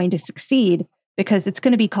we are going to succeed, because it's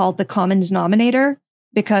going to be called the common denominator,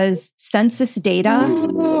 because census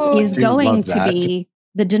data is going to be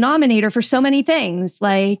the denominator for so many things,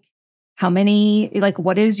 like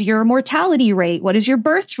what is your mortality rate? What is your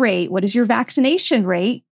birth rate? What is your vaccination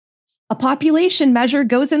rate? a population measure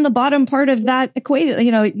goes in the bottom part of that equation.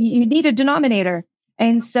 You need a denominator.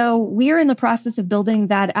 And so we're in the process of building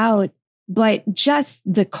that out. But just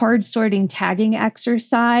the card sorting tagging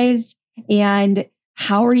exercise and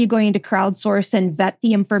how are you going to crowdsource and vet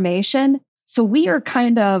the information? So we are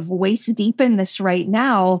kind of waist deep in this right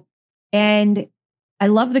now. And I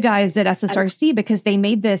love the guys at SSRC because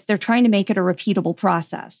they're trying to make it a repeatable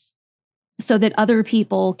process so that other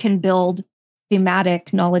people can build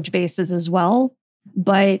thematic knowledge bases as well.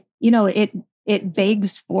 But, it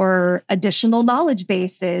begs for additional knowledge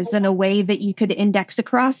bases and a way that you could index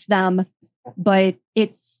across them. But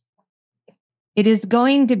it is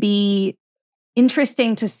going to be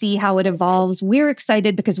interesting to see how it evolves. We're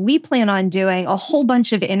excited because we plan on doing a whole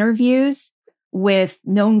bunch of interviews with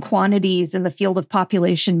known quantities in the field of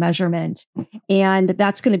population measurement. And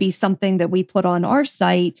that's going to be something that we put on our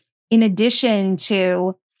site in addition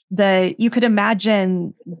to you could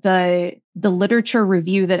imagine the literature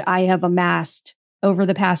review that I have amassed over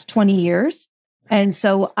the past 20 years. And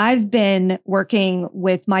so I've been working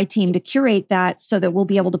with my team to curate that so that we'll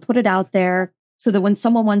be able to put it out there so that when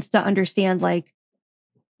someone wants to understand, like,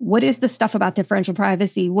 what is the stuff about differential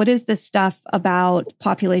privacy? What is this stuff about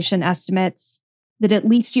population estimates? That at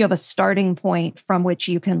least you have a starting point from which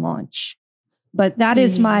you can launch. But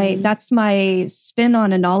that's my spin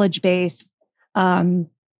on a knowledge base.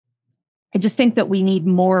 I just think that we need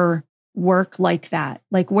more work like that.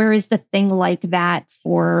 Like, where is the thing like that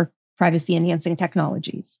for privacy enhancing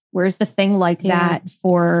technologies? Where is the thing like that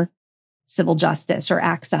for civil justice or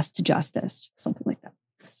access to justice? Something like that.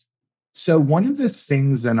 So one of the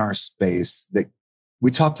things in our space that we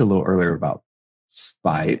talked a little earlier about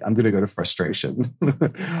spite, I'm going to go to frustration. One of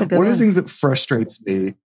the things that frustrates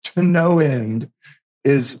me to no end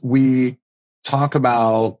is we talk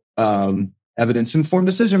about evidence-informed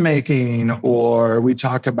decision-making, or we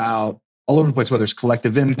talk about all over the place, whether it's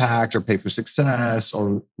collective impact or pay for success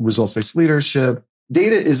or results-based leadership.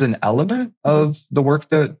 Data is an element of the work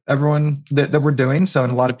that everyone that we're doing. So,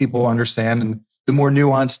 and a lot of people understand, and the more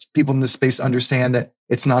nuanced people in this space understand that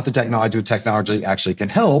it's not the technology, but technology actually can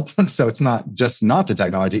help. So it's not just not the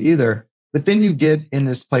technology either. But then you get in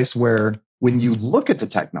this place where when you look at the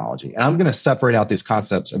technology, and I'm going to separate out these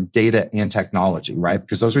concepts of data and technology, right?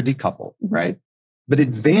 Because those are decoupled, right? But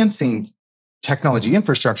advancing technology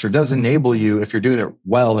infrastructure does enable you, if you're doing it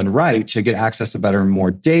well and right, to get access to better and more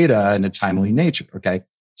data in a timely nature, okay?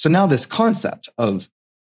 So now this concept of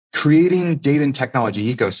creating data and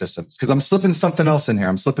technology ecosystems, because I'm slipping something else in here.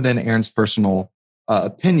 I'm slipping in Aaron's personal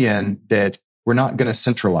opinion that we're not going to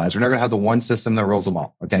centralize. We're not going to have the one system that rules them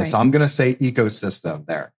all, okay? Right. So I'm going to say ecosystem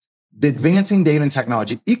there. The advancing data and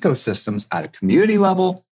technology ecosystems at a community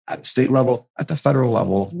level, at a state level, at the federal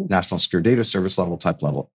level, National Secure Data Service level, type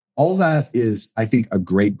level. All that is, I think, a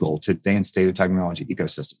great goal to advance data technology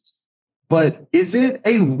ecosystems. But is it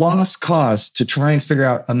a lost cause to try and figure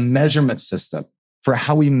out a measurement system for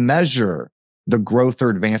how we measure the growth or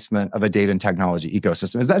advancement of a data and technology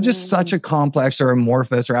ecosystem? Is that just such a complex or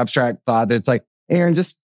amorphous or abstract thought that it's like, Aaron,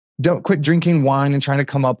 just don't quit drinking wine and trying to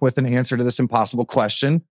come up with an answer to this impossible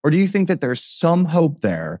question? Or do you think that there's some hope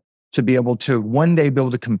there to be able to one day be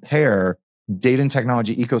able to compare data and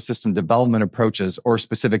technology ecosystem development approaches or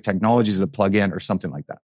specific technologies that plug in or something like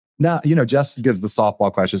that? Now, Jess gives the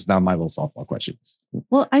softball questions. Now my little softball question.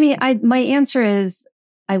 Well, I mean, my answer is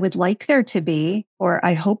I would like there to be, or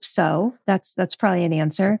I hope so. That's probably an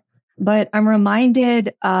answer. But I'm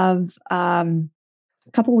reminded of a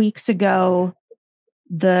couple weeks ago,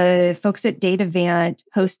 the folks at Datavant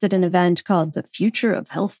hosted an event called The Future of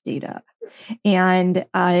Health Data. And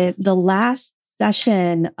the last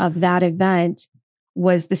session of that event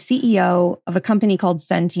was the CEO of a company called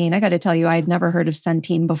Centene. I got to tell you, I had never heard of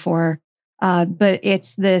Centene before, but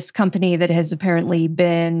it's this company that has apparently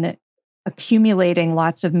been accumulating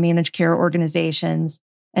lots of managed care organizations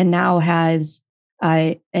and now has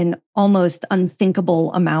an almost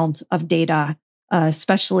unthinkable amount of data,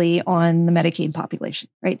 especially on the Medicaid population,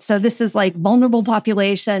 right? So this is like vulnerable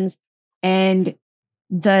populations. And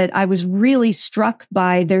that I was really struck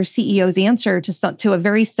by their CEO's answer to a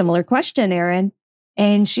very similar question, Aaron.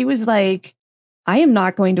 And she was like, I am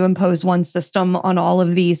not going to impose one system on all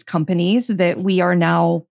of these companies that we are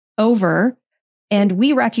now over. And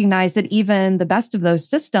we recognize that even the best of those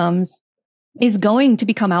systems is going to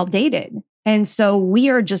become outdated. And so we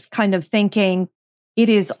are just kind of thinking it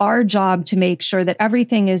is our job to make sure that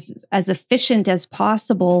everything is as efficient as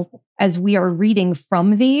possible as we are reading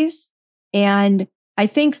from these. And I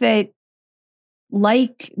think that,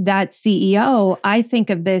 like that CEO, I think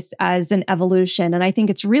of this as an evolution. And I think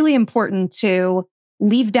it's really important to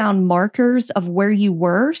leave down markers of where you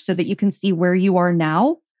were so that you can see where you are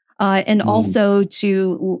now. And also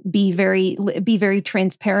to be very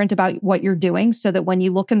transparent about what you're doing so that when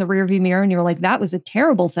you look in the rearview mirror and you're like, that was a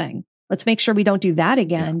terrible thing. Let's make sure we don't do that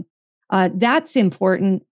again. That's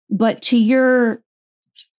important. But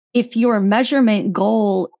if your measurement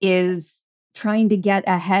goal is trying to get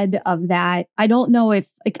ahead of that, I don't know if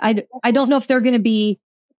I don't know if there are going to be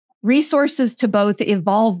resources to both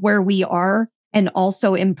evolve where we are and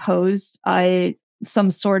also impose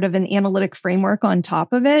some sort of an analytic framework on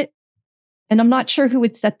top of it. And I'm not sure who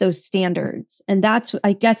would set those standards. And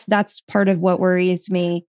I guess that's part of what worries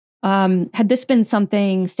me. Had this been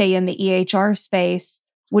something, say, in the EHR space,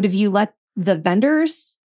 would have you let the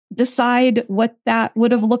vendors decide what that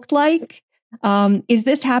would have looked like? Is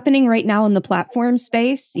this happening right now in the platform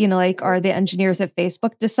space? Are the engineers at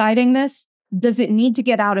Facebook deciding this? Does it need to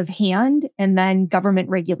get out of hand and then government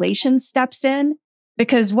regulation steps in?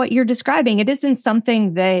 Because what you're describing, it isn't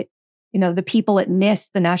something that, the people at NIST,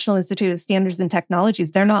 the National Institute of Standards and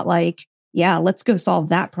Technologies, they're not like, yeah, let's go solve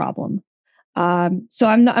that problem. So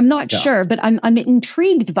I'm not sure, but I'm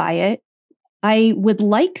intrigued by it. I would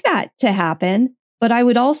like that to happen, but I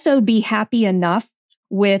would also be happy enough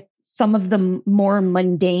with some of the more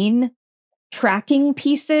mundane tracking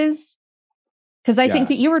pieces. Because I think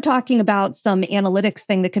that you were talking about some analytics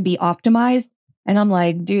thing that could be optimized. And I'm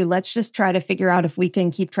like, dude, let's just try to figure out if we can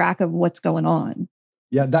keep track of what's going on.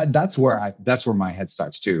 Yeah, that's where my head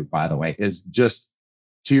starts too, by the way, is just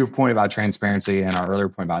to your point about transparency and our earlier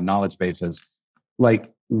point about knowledge bases.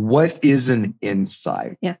 Like, what is an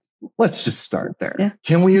insight? Yeah. Let's just start there. Yeah.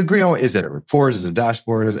 Can we agree on, is it a report? Is it a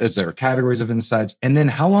dashboard? Is there categories of insights? And then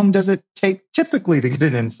how long does it take typically to get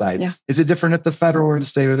an insight? Yeah. Is it different at the federal or the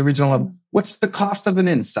state or the regional level? What's the cost of an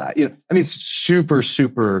insight? It's super,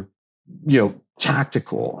 super,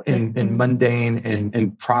 tactical and mundane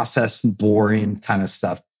and process boring kind of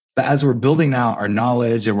stuff. But as we're building out our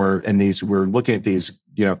knowledge and we're looking at these,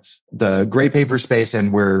 the gray paper space,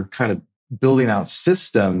 and we're kind of building out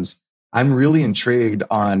systems, I'm really intrigued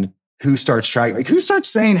on who starts tracking, who starts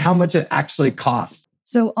saying how much it actually costs.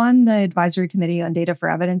 So on the advisory committee on data for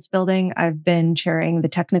evidence building, I've been chairing the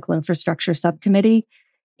technical infrastructure subcommittee,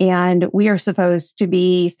 and we are supposed to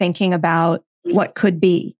be thinking about what could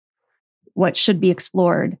be, what should be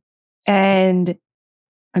explored. And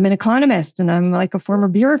I'm an economist and I'm like a former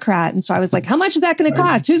bureaucrat. And so I was like, how much is that going to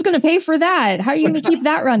cost? Who's going to pay for that? How are you going to keep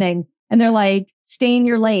that running? And they're like, stay in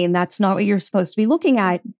your lane. That's not what you're supposed to be looking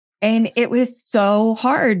at. And it was so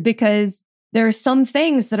hard because there are some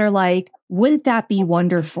things that are like, wouldn't that be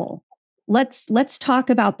wonderful? Let's talk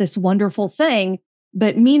about this wonderful thing.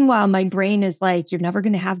 But meanwhile, my brain is like, you're never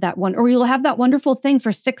going to have that one, or you'll have that wonderful thing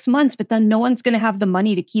for 6 months, but then no one's going to have the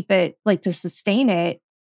money to keep it, to sustain it.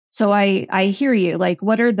 So I hear you.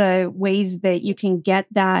 What are the ways that you can get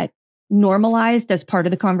that normalized as part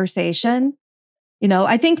of the conversation?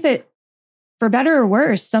 I think that for better or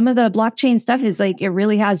worse, some of the blockchain stuff is it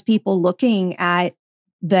really has people looking at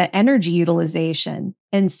the energy utilization.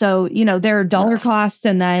 And so, there are dollar costs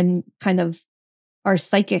and then kind of our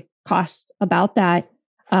psychic costs about that.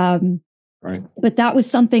 Right. But that was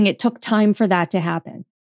something, it took time for that to happen.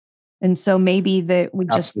 And so maybe that we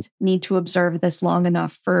just need to observe this long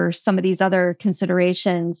enough for some of these other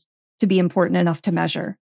considerations to be important enough to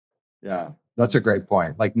measure. Yeah, that's a great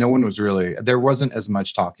point. No one was there wasn't as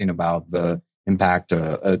much talking about the impact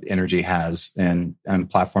energy has in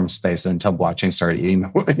platform space until blockchain started eating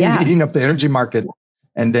up the energy market.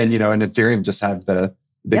 And then, and Ethereum just had the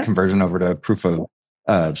big conversion over to proof of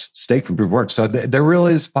stake for proof of work. So there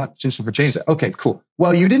really is potential for change. Okay, cool.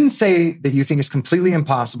 Well, you didn't say that you think it's completely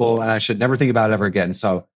impossible and I should never think about it ever again.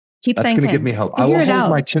 So that's going to give me hope. I will hold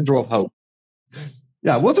my tendril of hope.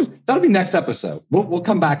 Yeah, that'll be next episode. We'll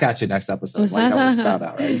come back at you next episode. How we found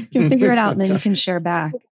out, right? You can figure it out and then you can share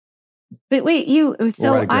back. But wait,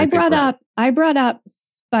 I brought up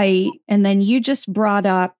spite, and then you just brought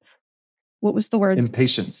up, what was the word?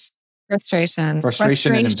 Impatience. Frustration and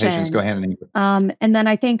impatience go hand in hand. And then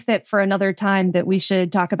I think that for another time that we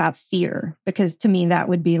should talk about fear, because to me that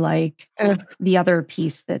would be the other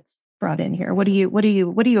piece that's brought in here. What are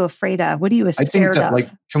you afraid of? What are you scared of?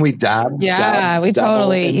 Can we dab? Yeah, we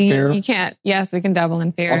totally. You can't. Yes, we can dabble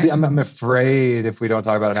in fear. I'm afraid if we don't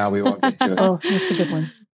talk about it now, we won't get to it. Oh, that's a good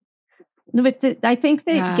one. No, but I think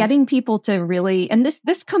that getting people to really, and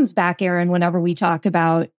this comes back, Erin, whenever we talk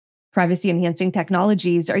about privacy enhancing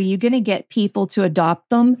technologies, are you going to get people to adopt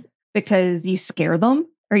them because you scare them?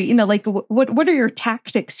 Or, what are your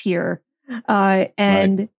tactics here?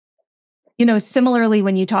 Similarly,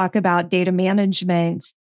 when you talk about data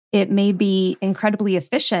management, it may be incredibly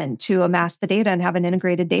efficient to amass the data and have an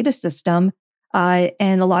integrated data system.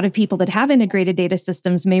 And a lot of people that have integrated data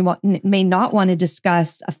systems may not want to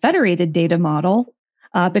discuss a federated data model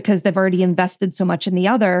because they've already invested so much in the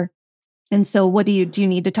other. And so what do you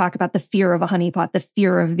need to talk about the fear of a honeypot, the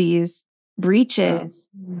fear of these breaches,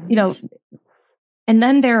 and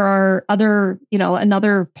then there are other,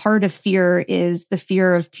 another part of fear is the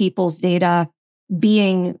fear of people's data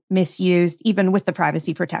being misused, even with the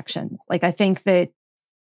privacy protection. Like, I think that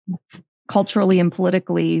culturally and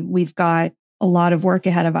politically, we've got a lot of work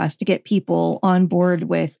ahead of us to get people on board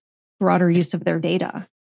with broader use of their data.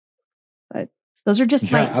 But those are just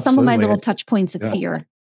some of my little touch points of fear.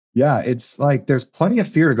 Yeah, it's like there's plenty of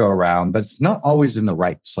fear to go around, but it's not always in the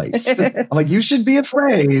right place. Like, you should be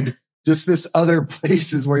afraid. Just this other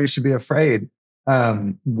places where you should be afraid.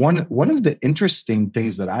 One of the interesting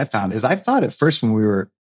things that I found is I thought at first when we were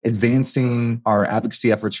advancing our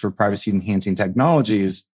advocacy efforts for privacy enhancing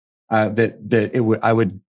technologies, there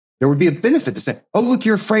would be a benefit to say, oh, look,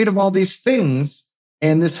 you're afraid of all these things.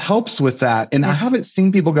 And this helps with that. And I haven't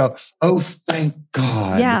seen people go, oh, thank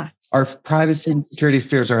God. Yeah. Our privacy and security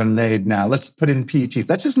fears are allayed now. Let's put in PETs.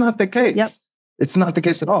 That's just not the case. Yep. It's not the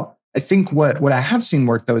case at all. I think what I have seen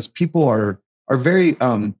work though is people are very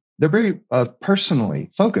they're very personally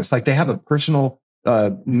focused. Like, they have a personal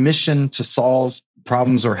mission to solve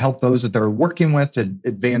problems or help those that they're working with to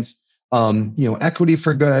advance equity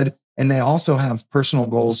for good. And they also have personal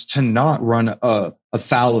goals to not run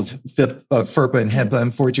afoul of FERPA and HIPAA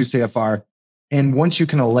and 42 CFR. And once you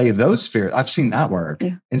can allay those fears, I've seen that work.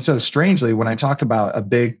 Yeah. And so strangely, when I talk about a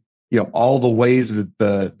big, all the ways that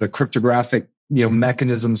the cryptographic,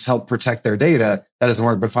 mechanisms help protect their data, that doesn't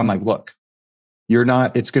work. But if I'm like, look,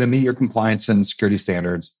 it's going to meet your compliance and security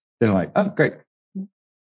standards, then they're like, oh, great.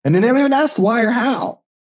 And then they don't even ask why or how,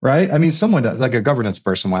 right? I mean, someone does, like a governance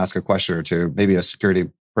person will ask a question or two, maybe a security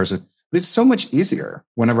person, but it's so much easier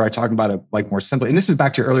whenever I talk about it like more simply. And this is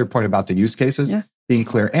back to your earlier point about the use cases. Yeah. Being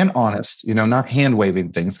clear and honest, not hand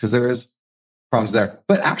waving things, because there is problems there.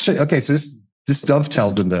 But actually, okay, so this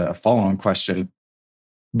dovetails into a follow-on question,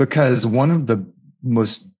 because one of the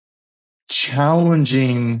most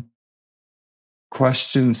challenging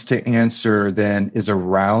questions to answer then is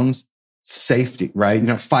around safety,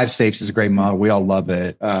 right? 5 safes is a great model. We all love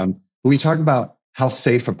it. When we talk about how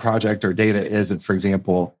safe a project or data is, for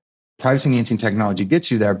example, privacy enhancing technology gets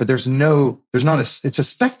you there, but it's a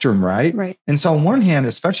spectrum, right? Right. And so on one hand,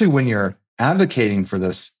 especially when you're advocating for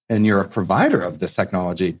this and you're a provider of this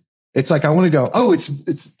technology, it's like, I want to go, oh,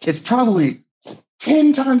 it's probably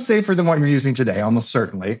 10 times safer than what you're using today, almost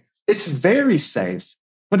certainly. It's very safe,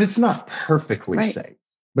 but it's not perfectly safe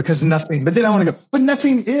because nothing, but then I want to go, but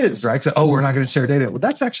nothing is, right? So, we're not going to share data. Well,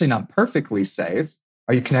 that's actually not perfectly safe.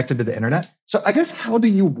 Are you connected to the internet? So I guess, how do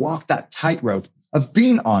you walk that tightrope of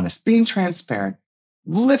being honest, being transparent,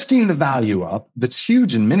 lifting the value up that's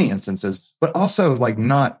huge in many instances, but also like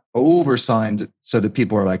not oversigned so that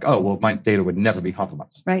people are like, oh, well, my data would never be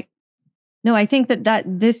compromised. Right. No, I think that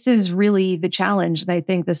this is really the challenge. And I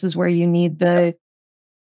think this is where you need the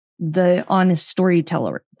honest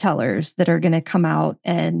storytellers that are going to come out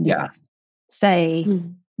and say,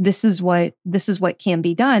 this is what can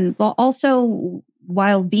be done. But also,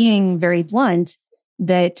 while being very blunt,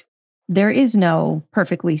 that there is no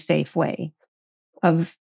perfectly safe way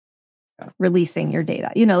of releasing your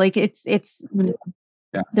data.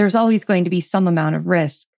 There's always going to be some amount of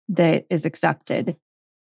risk that is accepted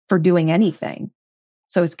for doing anything.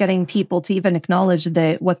 So it's getting people to even acknowledge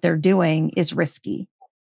that what they're doing is risky.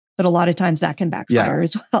 But a lot of times that can backfire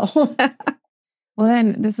as well. Well,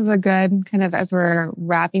 then this is a good kind of, as we're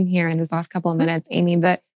wrapping here in this last couple of minutes, Amy,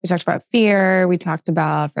 that we talked about fear, we talked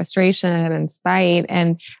about frustration and spite.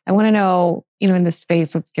 And I want to know, in this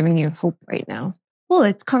space, what's giving you hope right now? Well,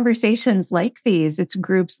 it's conversations like these. It's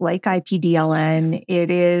groups like IPDLN.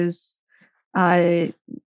 It is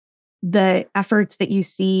the efforts that you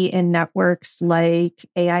see in networks like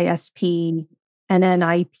AISP,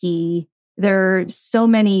 NNIP. There are so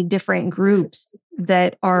many different groups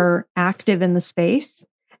that are active in the space.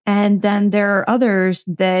 And then there are others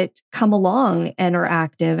that come along and are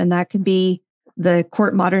active. And that could be the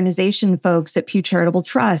court modernization folks at Pew Charitable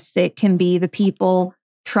Trust. It can be the people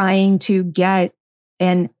trying to get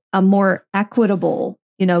a more equitable,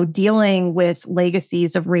 dealing with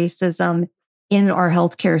legacies of racism in our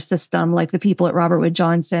healthcare system, like the people at Robert Wood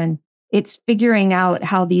Johnson. It's figuring out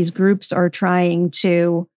how these groups are trying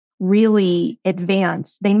to really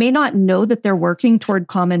advance. They may not know that they're working toward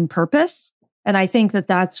common purpose. And I think that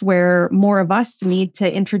that's where more of us need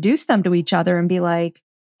to introduce them to each other and be like,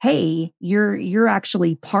 hey, you're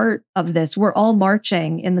actually part of this. We're all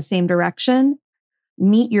marching in the same direction.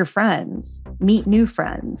 Meet your friends, meet new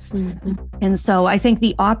friends. Mm-hmm. And so I think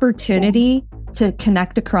the opportunity to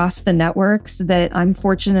connect across the networks that I'm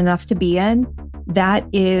fortunate enough to be in,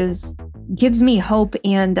 gives me hope,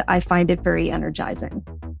 and I find it very energizing.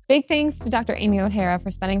 Big thanks to Dr. Amy O'Hara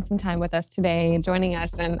for spending some time with us today, joining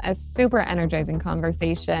us in a super energizing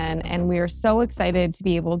conversation. And we are so excited to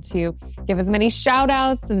be able to give as many shout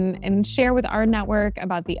outs and share with our network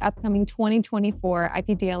about the upcoming 2024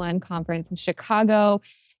 IPDLN conference in Chicago.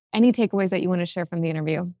 Any takeaways that you want to share from the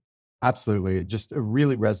interview? Absolutely. It just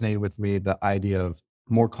really resonated with me, the idea of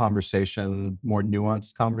more conversation, more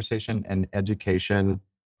nuanced conversation and education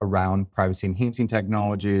around privacy enhancing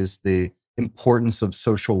technologies, the importance of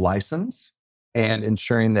social license, and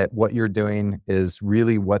ensuring that what you're doing is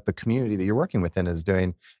really what the community that you're working within is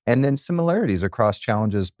doing. And then similarities across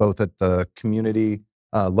challenges, both at the community,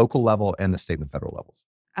 local level and the state and the federal levels.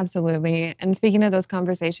 Absolutely. And speaking of those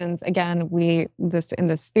conversations, again, in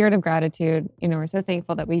the spirit of gratitude, we're so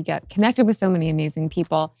thankful that we get connected with so many amazing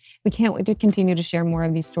people. We can't wait to continue to share more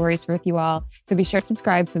of these stories with you all. So be sure to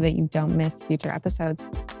subscribe so that you don't miss future episodes.